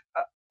can't.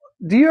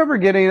 Do you ever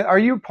get any? Are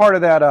you part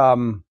of that?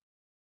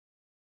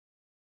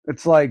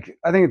 It's like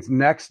I think it's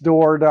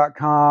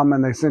nextdoor.com,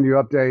 and they send you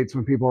updates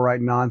when people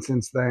write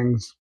nonsense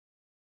things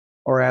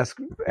or ask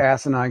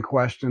asinine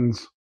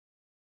questions.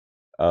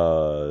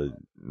 No,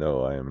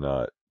 I am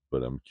not,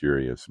 but I'm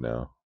curious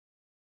now.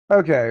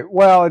 Okay,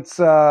 well, it's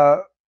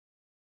let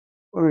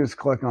me just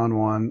click on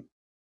one.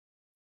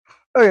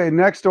 Okay,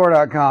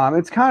 nextdoor.com.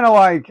 It's kind of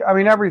like, I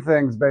mean,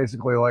 everything's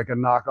basically like a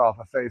knockoff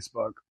of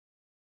Facebook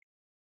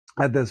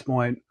at this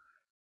point.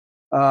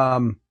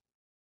 Um,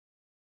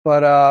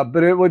 but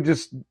it would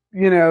just,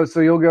 so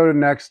you'll go to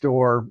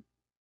Nextdoor.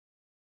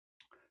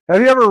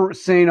 Have you ever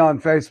seen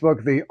on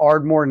Facebook the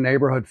Ardmore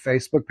Neighborhood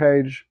Facebook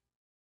page?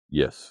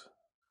 Yes.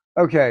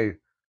 Okay.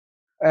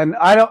 And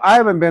I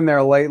haven't been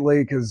there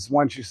lately because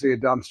once you see a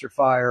dumpster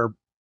fire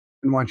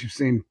and once you've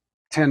seen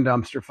 10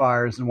 dumpster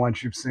fires and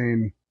once you've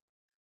seen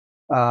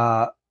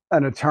an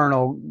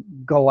eternal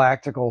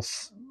galactical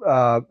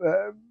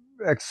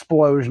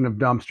explosion of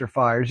dumpster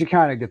fires, you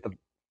kind of get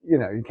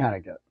you kind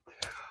of get it.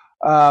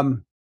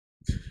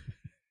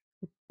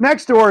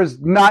 Nextdoor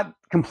is not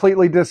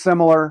completely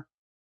dissimilar,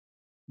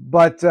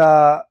 but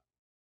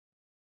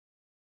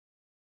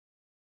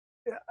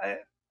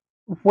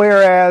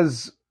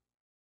whereas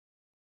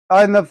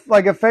on the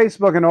like a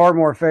Facebook and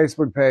Ardmore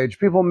Facebook page,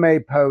 people may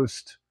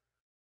post,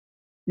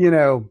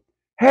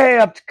 hey,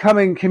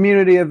 upcoming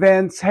community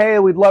events. Hey,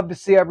 we'd love to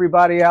see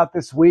everybody out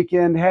this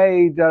weekend.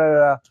 Hey, da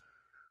da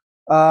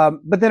da.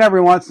 But then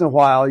every once in a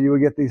while, you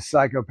would get these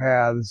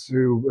psychopaths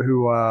who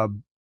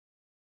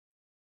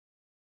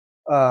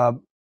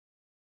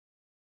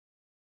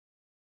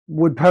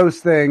would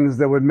post things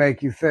that would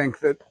make you think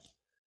that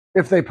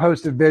if they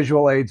posted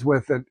visual aids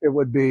with it, it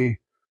would be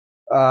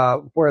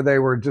where they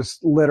were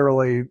just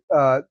literally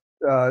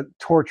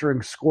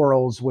torturing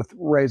squirrels with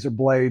razor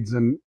blades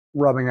and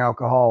rubbing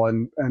alcohol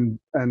and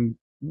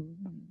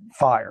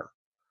fire.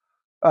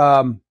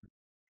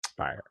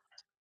 Fire.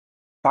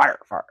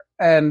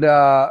 And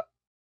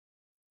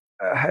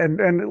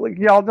like,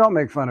 y'all don't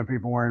make fun of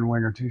people wearing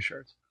winger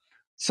t-shirts.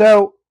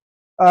 So,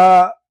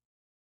 but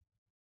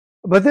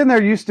then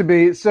there used to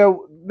be,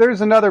 so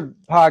there's another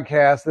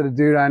podcast that a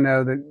dude I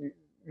know that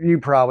you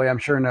probably, I'm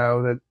sure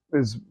know, that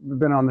has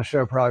been on the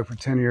show probably for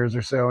 10 years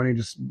or so. And he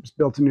just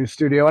built a new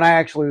studio. And I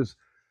actually was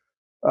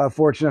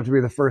fortunate enough to be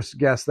the first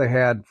guest they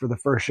had for the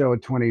first show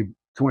of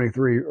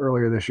 2023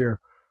 earlier this year.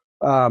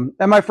 And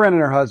my friend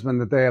and her husband,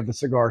 that they have the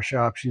cigar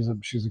shop. She's a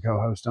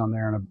co-host on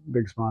there and a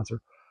big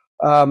sponsor.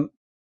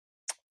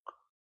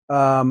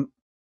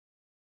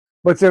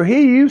 But so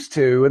he used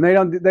to, and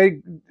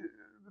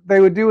they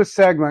would do a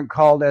segment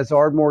called As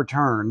Ardmore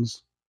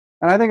Turns.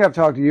 And I think I'm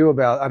sure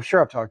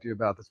I've talked to you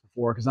about this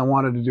before because I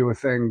wanted to do a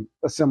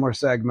similar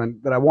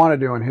segment that I want to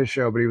do on his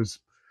show, but he was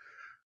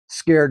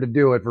scared to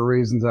do it for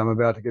reasons I'm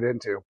about to get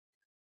into.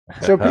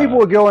 So people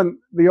would go on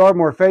the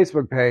Ardmore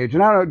Facebook page,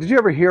 and I don't know, did you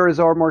ever hear As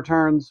Ardmore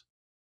Turns?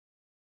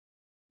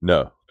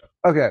 No.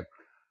 Okay.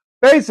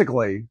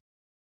 Basically,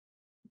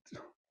 to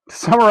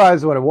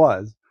summarize what it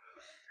was,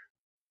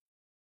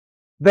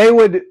 they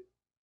would,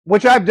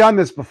 which I've done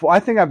this before. I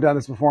think I've done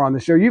this before on the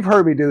show. You've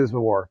heard me do this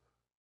before,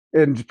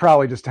 and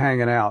probably just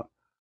hanging out.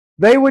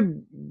 They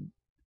would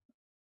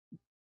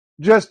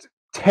just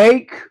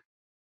take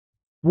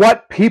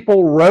what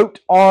people wrote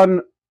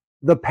on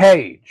the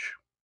page.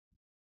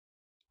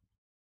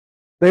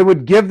 They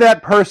would give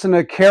that person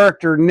a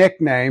character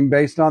nickname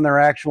based on their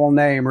actual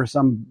name or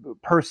some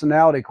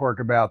personality quirk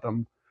about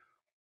them.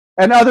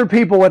 And other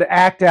people would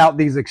act out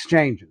these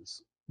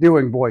exchanges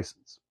doing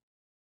voices.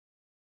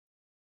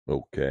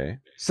 Okay.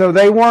 So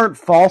they weren't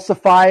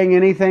falsifying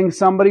anything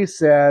somebody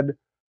said.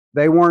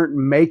 They weren't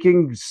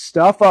making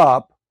stuff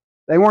up.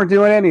 They weren't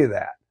doing any of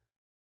that.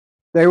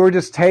 They were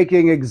just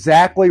taking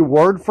exactly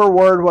word for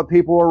word what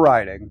people were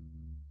writing,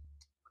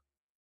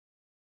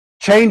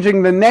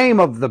 changing the name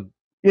of the,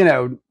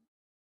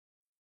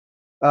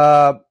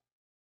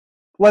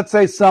 let's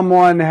say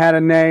someone had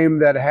a name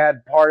that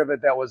had part of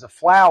it that was a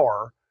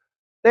flower.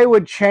 They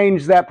would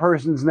change that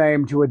person's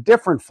name to a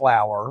different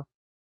flower,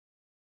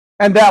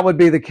 and that would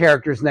be the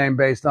character's name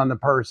based on the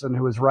person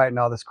who was writing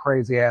all this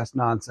crazy ass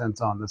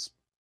nonsense on this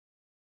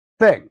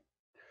thing.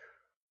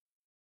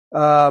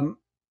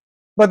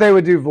 But they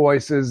would do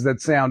voices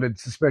that sounded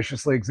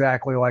suspiciously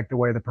exactly like the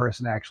way the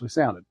person actually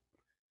sounded,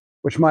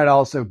 which might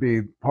also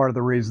be part of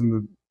the reason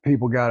that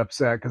people got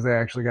upset because they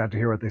actually got to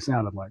hear what they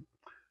sounded like.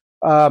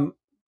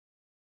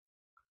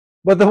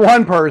 But the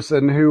one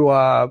person who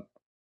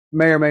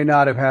may or may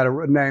not have had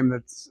a name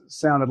that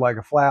sounded like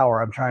a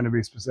flower, I'm trying to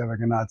be specific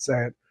and not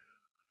say it,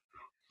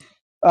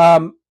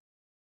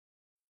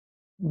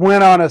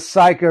 went on a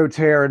psycho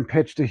tear and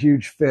pitched a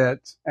huge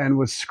fit and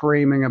was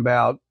screaming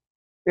about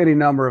any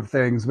number of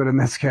things. But in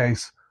this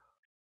case,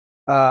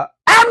 I'm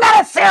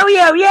going to sue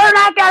you. You're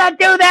not going to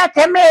do that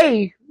to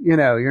me. You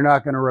know, you're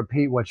not going to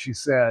repeat what she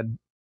said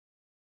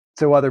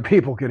so other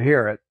people could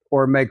hear it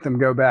or make them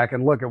go back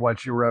and look at what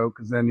she wrote,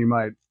 because then you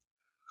might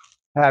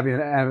have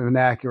an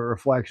accurate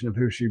reflection of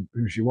who she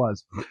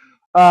was.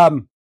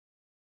 But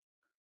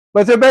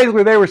so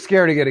basically, they were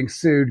scared of getting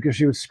sued because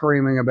she was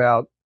screaming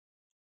about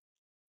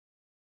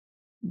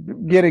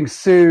getting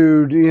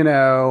sued, you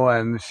know,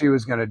 and she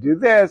was going to do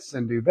this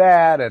and do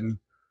that, and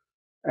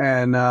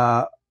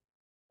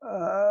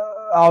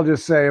I'll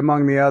just say,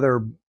 among the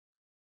other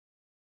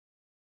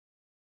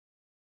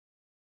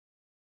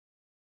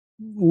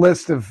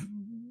list of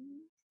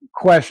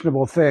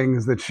questionable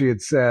things that she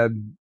had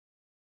said,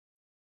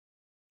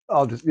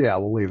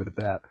 we'll leave it at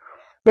that.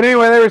 But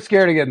anyway, they were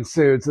scared of getting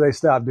sued, so they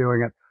stopped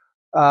doing it.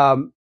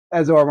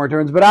 As Ormore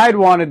turns, but I'd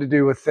wanted to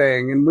do a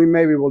thing, and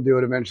maybe we'll do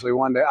it eventually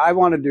one day. I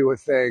want to do a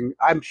thing.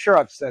 I'm sure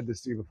I've said this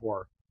to you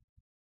before,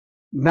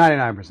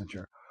 99%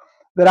 sure,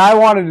 that I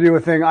wanted to do a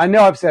thing. I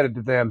know I've said it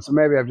to them, so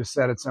maybe I've just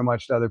said it so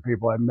much to other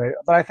people,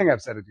 but I think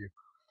I've said it to you,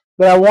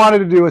 that I wanted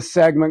to do a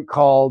segment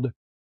called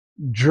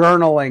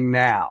Journaling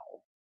Now.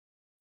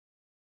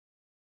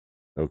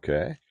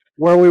 Okay.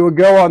 Where we would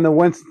go on the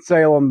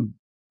Winston-Salem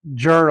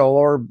Journal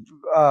or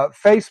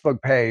Facebook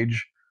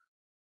page,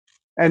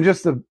 and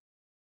just the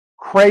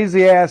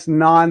crazy ass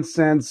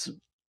nonsense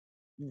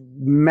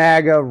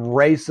MAGA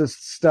racist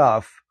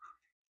stuff,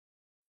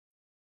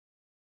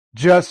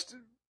 just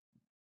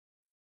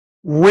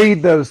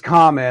read those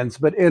comments,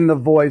 but in the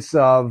voice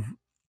of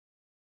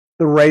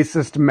the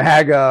racist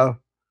MAGA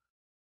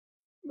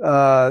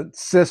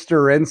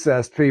sister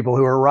incest people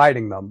who are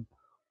writing them.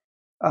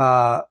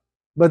 But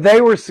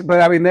they were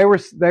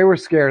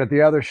scared at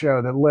the other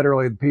show that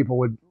literally people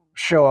would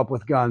show up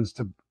with guns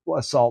to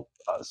assault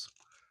us,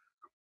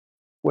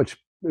 which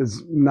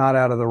is not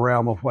out of the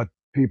realm of what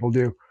people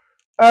do.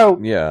 Oh,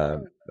 yeah,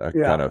 I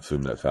kind of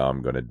assume that's how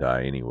I'm going to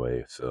die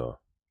anyway. So,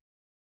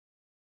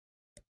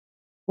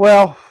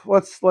 well,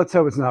 let's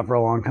hope it's not for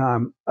a long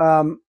time.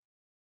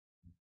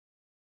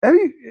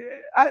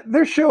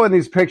 They're showing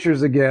these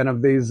pictures again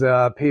of these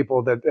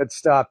people that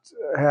stopped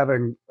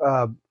having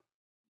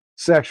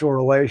sexual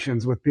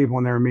relations with people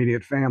in their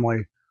immediate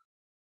family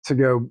to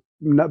go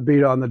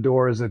beat on the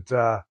doors at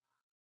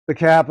the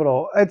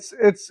Capitol. I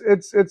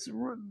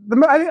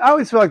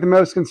always feel like the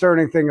most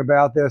concerning thing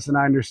about this, and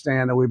I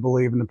understand that we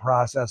believe in the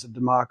process of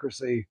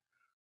democracy,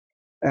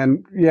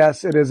 and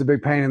yes, it is a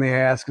big pain in the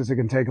ass because it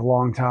can take a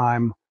long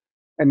time,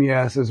 and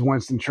yes, as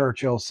Winston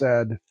Churchill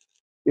said,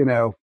 you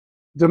know,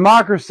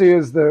 democracy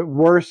is the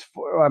worst.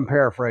 I'm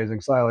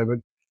paraphrasing slightly, but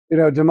you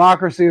know,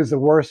 democracy is the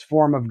worst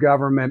form of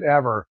government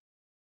ever.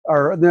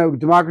 Or no,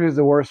 democracy is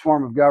the worst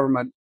form of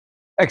government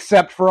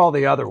except for all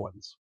the other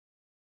ones.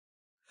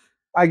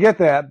 I get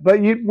that, but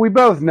we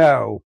both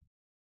know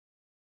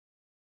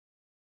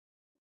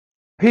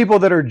people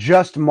that are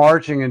just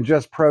marching and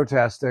just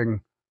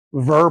protesting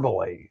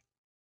verbally.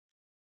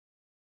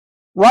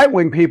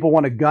 Right-wing people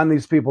want to gun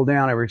these people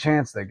down every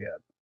chance they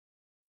get.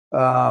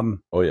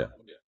 oh yeah,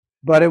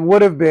 but it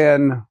would have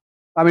been,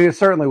 I mean, it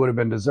certainly would have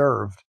been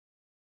deserved.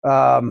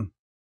 But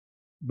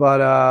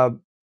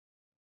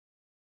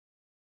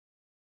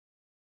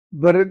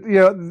it, you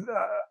know,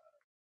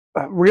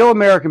 real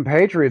American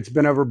patriots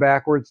bent over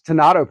backwards to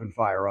not open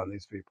fire on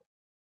these people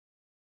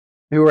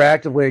who were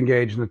actively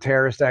engaged in the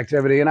terrorist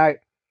activity. And I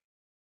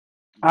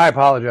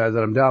apologize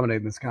that I'm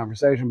dominating this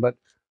conversation, but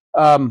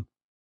I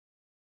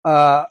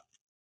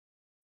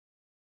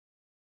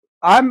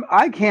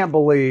can't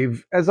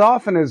believe, as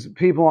often as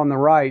people on the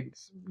right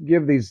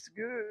give these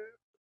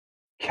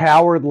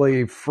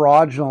cowardly,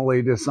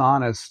 fraudulently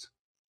dishonest,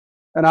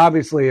 and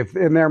obviously, if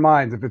in their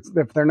minds,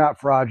 if they're not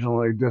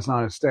fraudulently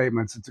dishonest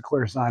statements, it's a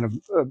clear sign of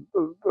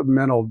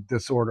mental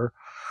disorder.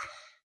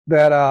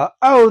 That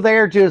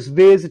they're just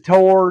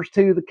visitors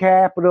to the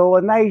Capitol,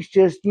 and they's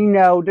just, you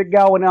know, they're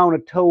going on a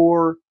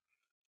tour.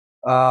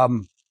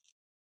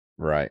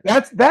 right.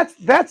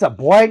 That's a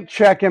blank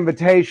check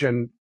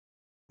invitation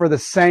for the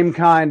same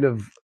kind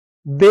of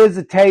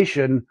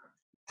visitation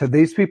to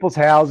these people's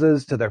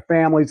houses, to their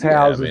families'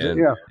 houses. Man.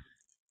 Yeah.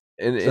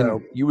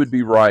 And you would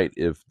be right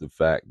if the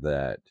fact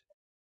that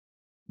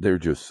they're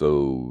just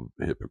so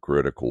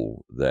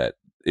hypocritical that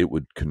it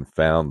would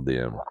confound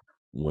them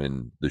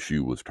when the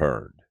shoe was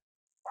turned.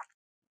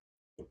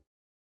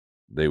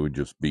 They would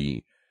just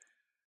be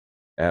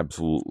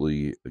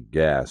absolutely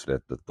aghast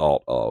at the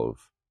thought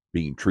of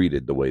being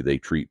treated the way they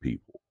treat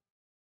people.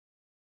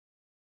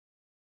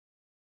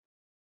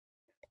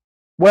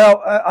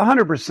 Well,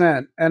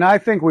 100%. And I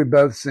think we've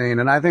both seen,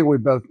 and I think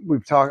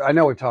we've talked, I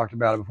know we've talked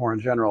about it before in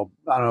general.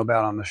 I don't know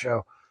about on the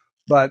show,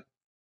 but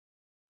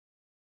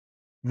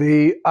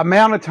the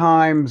amount of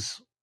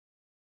times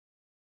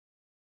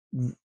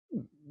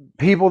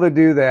people that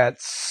do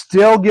that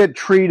still get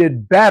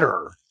treated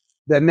better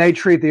than they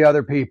treat the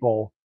other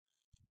people,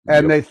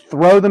 and Yep. they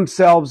throw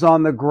themselves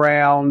on the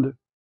ground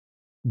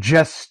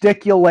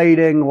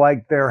gesticulating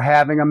like they're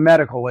having a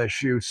medical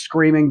issue,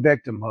 screaming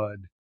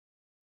victimhood,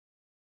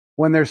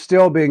 when they're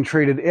still being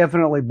treated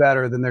infinitely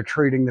better than they're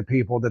treating the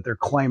people that they're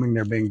claiming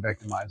they're being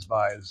victimized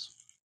by.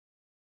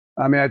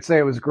 I mean, I'd say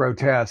it was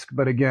grotesque,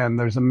 but again,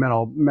 there's a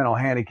mental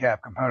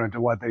handicap component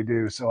to what they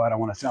do, so I don't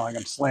want to sound like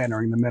I'm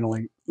slandering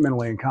the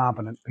mentally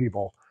incompetent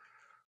people.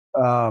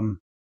 Do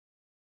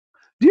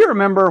you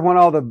remember when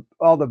all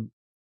the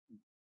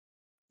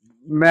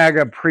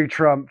MAGA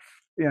pre-Trump,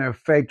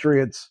 fake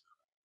patriots,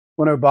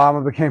 when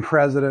Obama became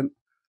president,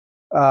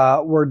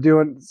 were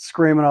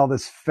screaming all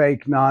this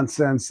fake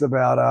nonsense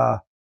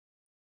about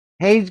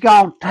he's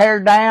gonna tear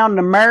down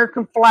the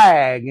American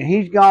flag and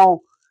he's gonna,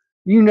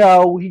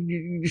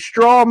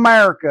 destroy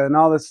America and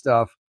all this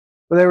stuff.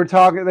 But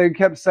they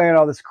kept saying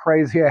all this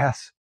crazy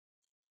ass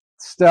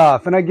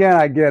stuff. And again,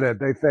 I get it.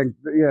 They think,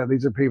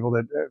 these are people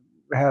that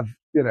have,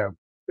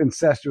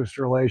 incestuous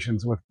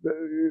relations with,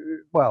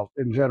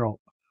 in general.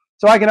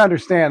 So I can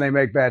understand they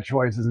make bad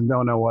choices and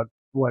don't know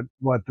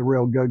what the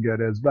real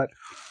good is. But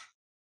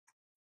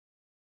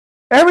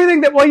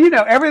everything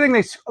everything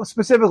they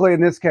specifically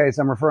in this case,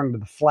 I'm referring to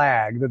the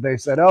flag that they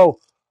said, oh,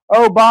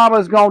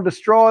 Obama's going to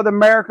destroy the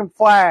American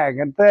flag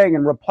and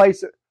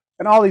replace it.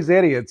 And all these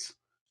idiots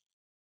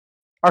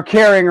are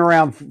carrying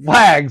around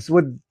flags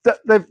with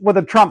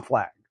a Trump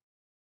flag.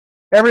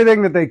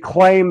 Everything that they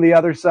claim the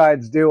other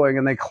side's doing,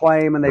 and they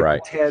claim and they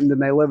pretend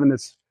and they live in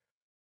this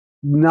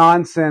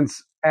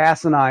nonsense,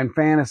 asinine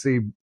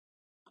fantasy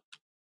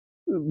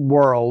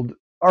world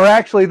are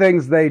actually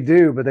things they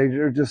do, but they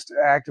are just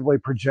actively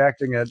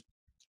projecting it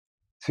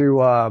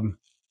to,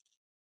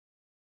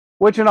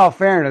 which in all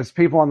fairness,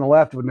 people on the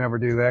left would never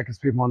do that because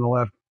people on the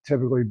left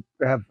typically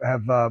have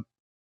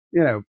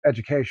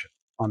education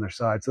on their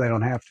side, so they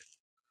don't have to.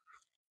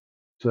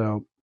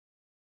 So,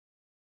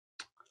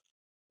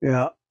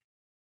 yeah.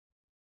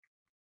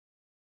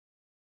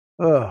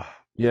 Ugh.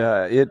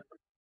 Yeah, it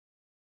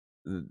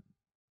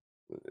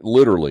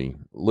literally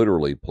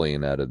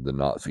playing out of the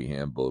Nazi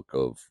handbook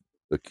of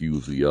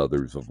accuse the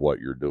others of what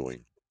you're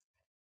doing.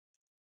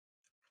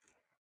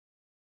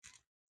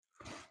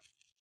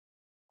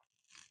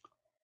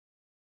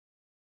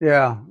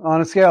 Yeah,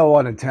 on a scale of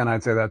 1 to 10,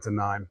 I'd say that's a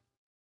 9.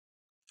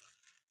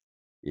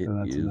 It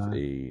is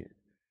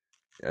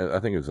I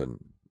think it's a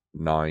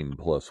 9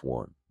 plus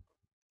 1.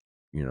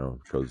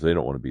 Because they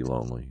don't want to be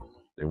lonely.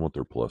 They want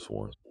their plus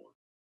 1.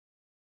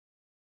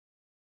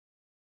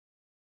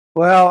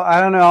 Well, I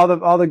don't know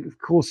all the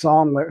cool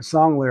song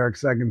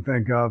lyrics I can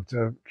think of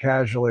to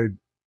casually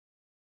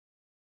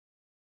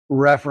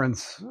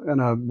reference in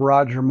a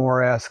Roger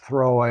Moore-esque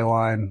throwaway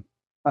line.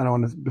 I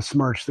don't want to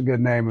besmirch the good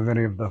name of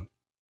any of the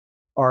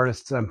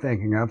artists I'm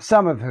thinking of,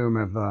 some of whom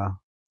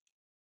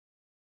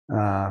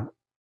have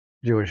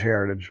Jewish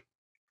heritage.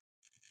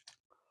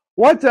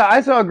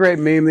 I saw a great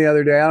meme the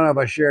other day. I don't know if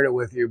I shared it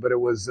with you, but it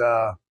was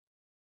the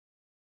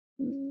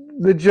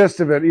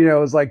gist of it. It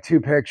was like 2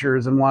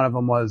 pictures, and one of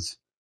them was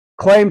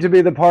claimed to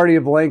be the party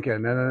of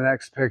Lincoln, and in the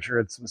next picture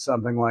it's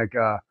something like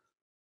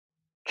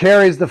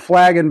carries the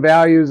flag and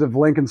values of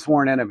Lincoln's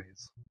sworn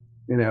enemies.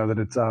 That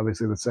it's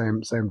obviously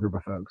the same group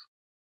of folks.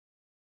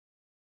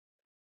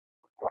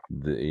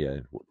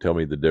 Tell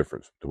me the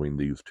difference between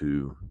these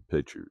 2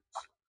 pictures.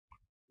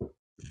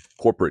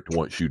 Corporate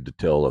wants you to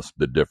tell us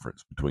the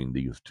difference between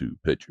these 2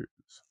 pictures.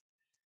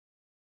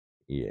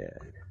 Yeah.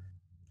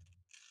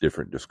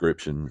 Different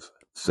descriptions,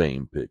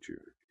 same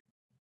picture.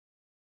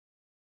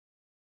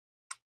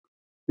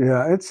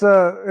 Yeah, it's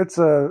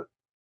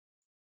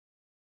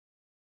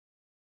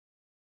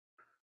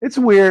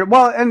weird.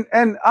 Well,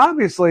 and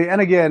obviously,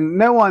 and again,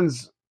 no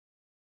one's.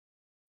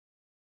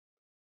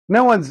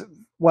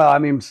 Well, I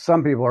mean,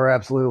 some people are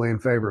absolutely in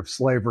favor of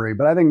slavery,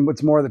 but I think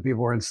what's more that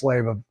people are in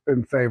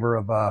favor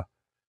of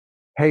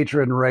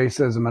hatred and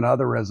racism and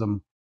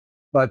otherism.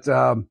 But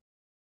I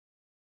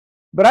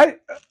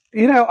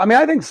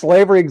think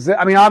slavery exists.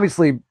 I mean,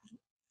 obviously,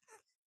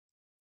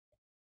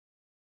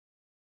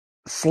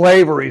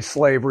 slavery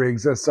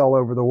exists all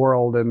over the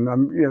world,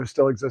 and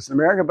still exists in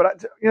America.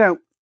 But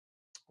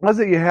was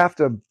it you have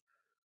to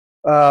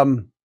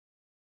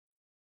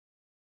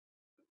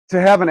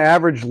have an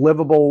average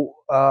livable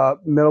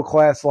middle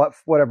class,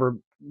 whatever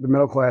the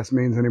middle class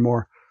means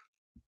anymore.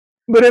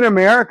 But in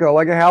America,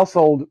 like a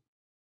household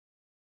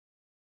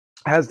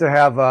has to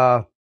have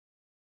I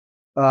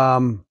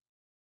don't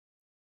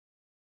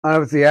know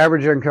if it's the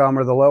average income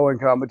or the low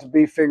income, but to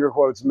be finger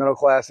quotes middle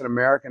class in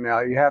America now,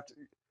 you have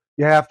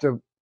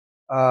to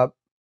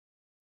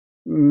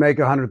make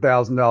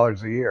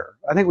 $100,000 a year.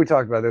 I think we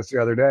talked about this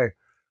the other day,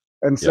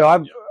 and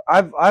so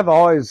I've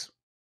always,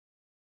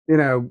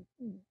 of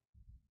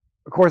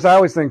course, I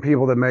always think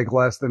people that make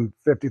less than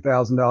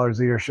 $50,000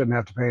 a year shouldn't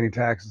have to pay any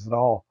taxes at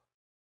all.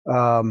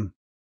 But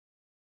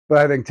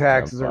I think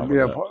taxes are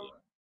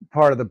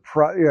part of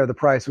the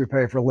price we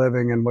pay for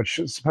living, and which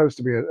is supposed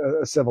to be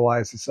a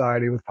civilized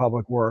society with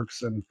public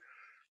works and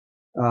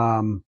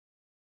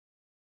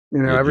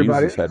Yeah,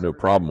 everybody. Jesus had no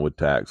problem with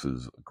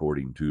taxes,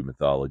 according to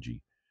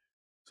mythology.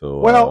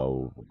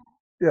 Well, So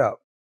yeah.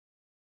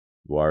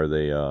 why are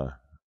they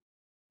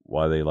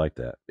like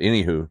that?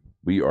 Anywho,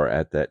 we are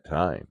at that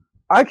time.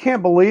 I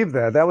can't believe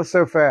that. That was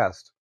so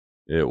fast.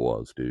 It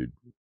was, dude.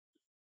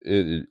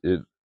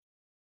 It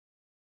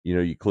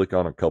you click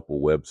on a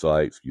couple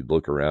websites, you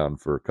look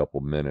around for a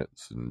couple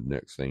minutes, and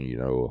next thing you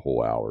know, a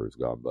whole hour has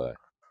gone by.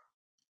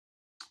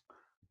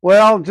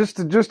 Well, just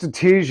to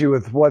tease you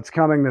with what's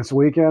coming this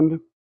weekend.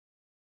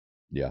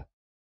 Yeah.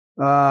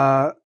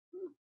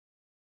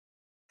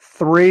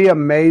 3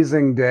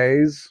 amazing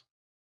days.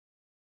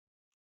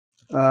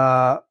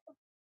 I'll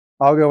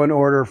go in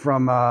order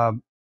from.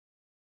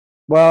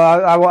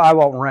 Well, I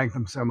won't rank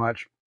them so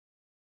much.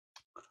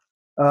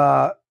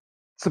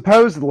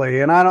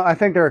 Supposedly, and I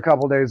think they're a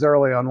couple days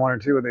early on 1 or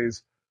 2 of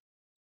these.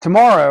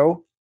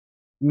 Tomorrow,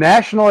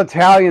 National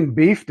Italian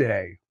Beef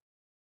Day.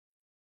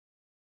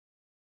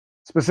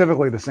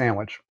 Specifically, the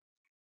sandwich.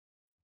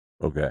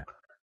 Okay.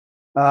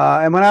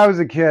 And when I was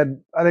a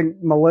kid, I think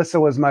Melissa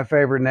was my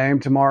favorite name.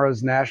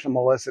 Tomorrow's National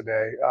Melissa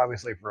Day,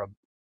 obviously for a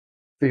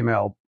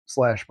female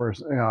 /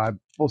 person.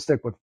 We'll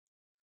stick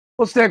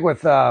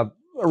with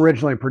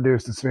originally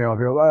produced as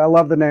female. I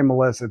love the name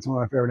Melissa. It's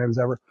one of my favorite names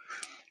ever.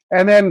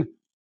 And then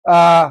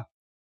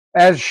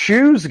as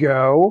shoes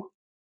go,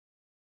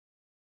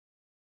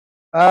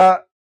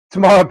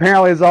 tomorrow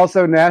apparently is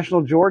also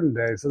National Jordan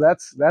Day, so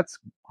that's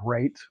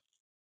great.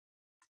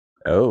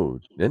 Oh,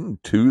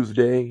 isn't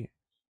Tuesday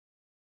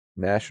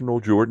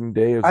National Jordan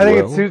Day as I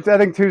well?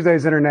 think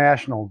Tuesday's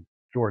International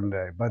Jordan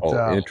Day, but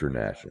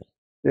international.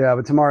 Yeah,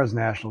 but tomorrow's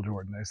National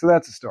Jordan Day, so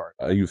that's a start.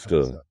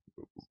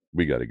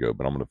 We got to go,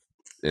 but I'm going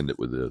to end it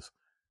with this.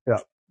 Yeah.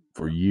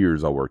 For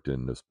years, I worked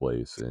in this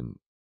place, and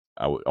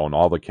on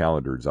all the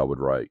calendars, I would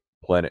write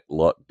Planet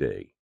Luck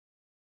Day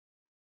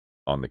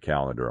on the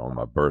calendar on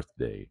my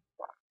birthday.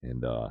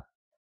 And for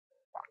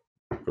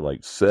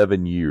like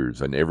 7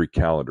 years, on every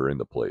calendar in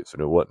the place,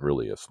 and it wasn't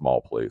really a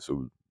small place, it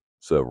was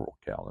several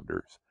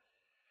calendars.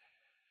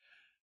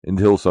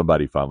 Until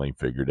somebody finally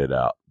figured it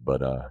out.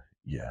 But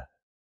yeah.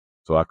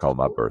 So I call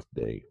my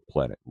birthday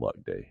Planet Luck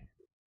Day.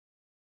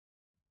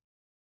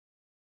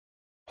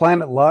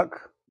 Planet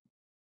Luck?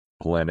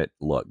 Planet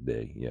Luck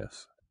Day,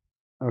 yes.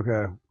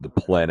 Okay. The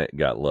planet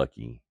got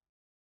lucky.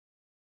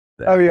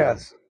 Oh,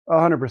 yes.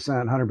 100%,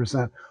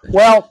 100%.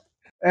 Well,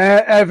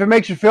 if it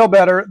makes you feel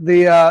better,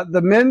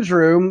 the men's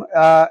room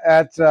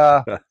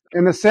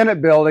in the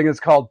Senate building is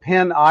called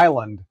Penn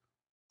Island.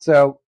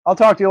 So I'll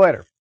talk to you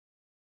later.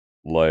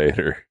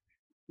 Later.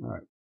 All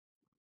right.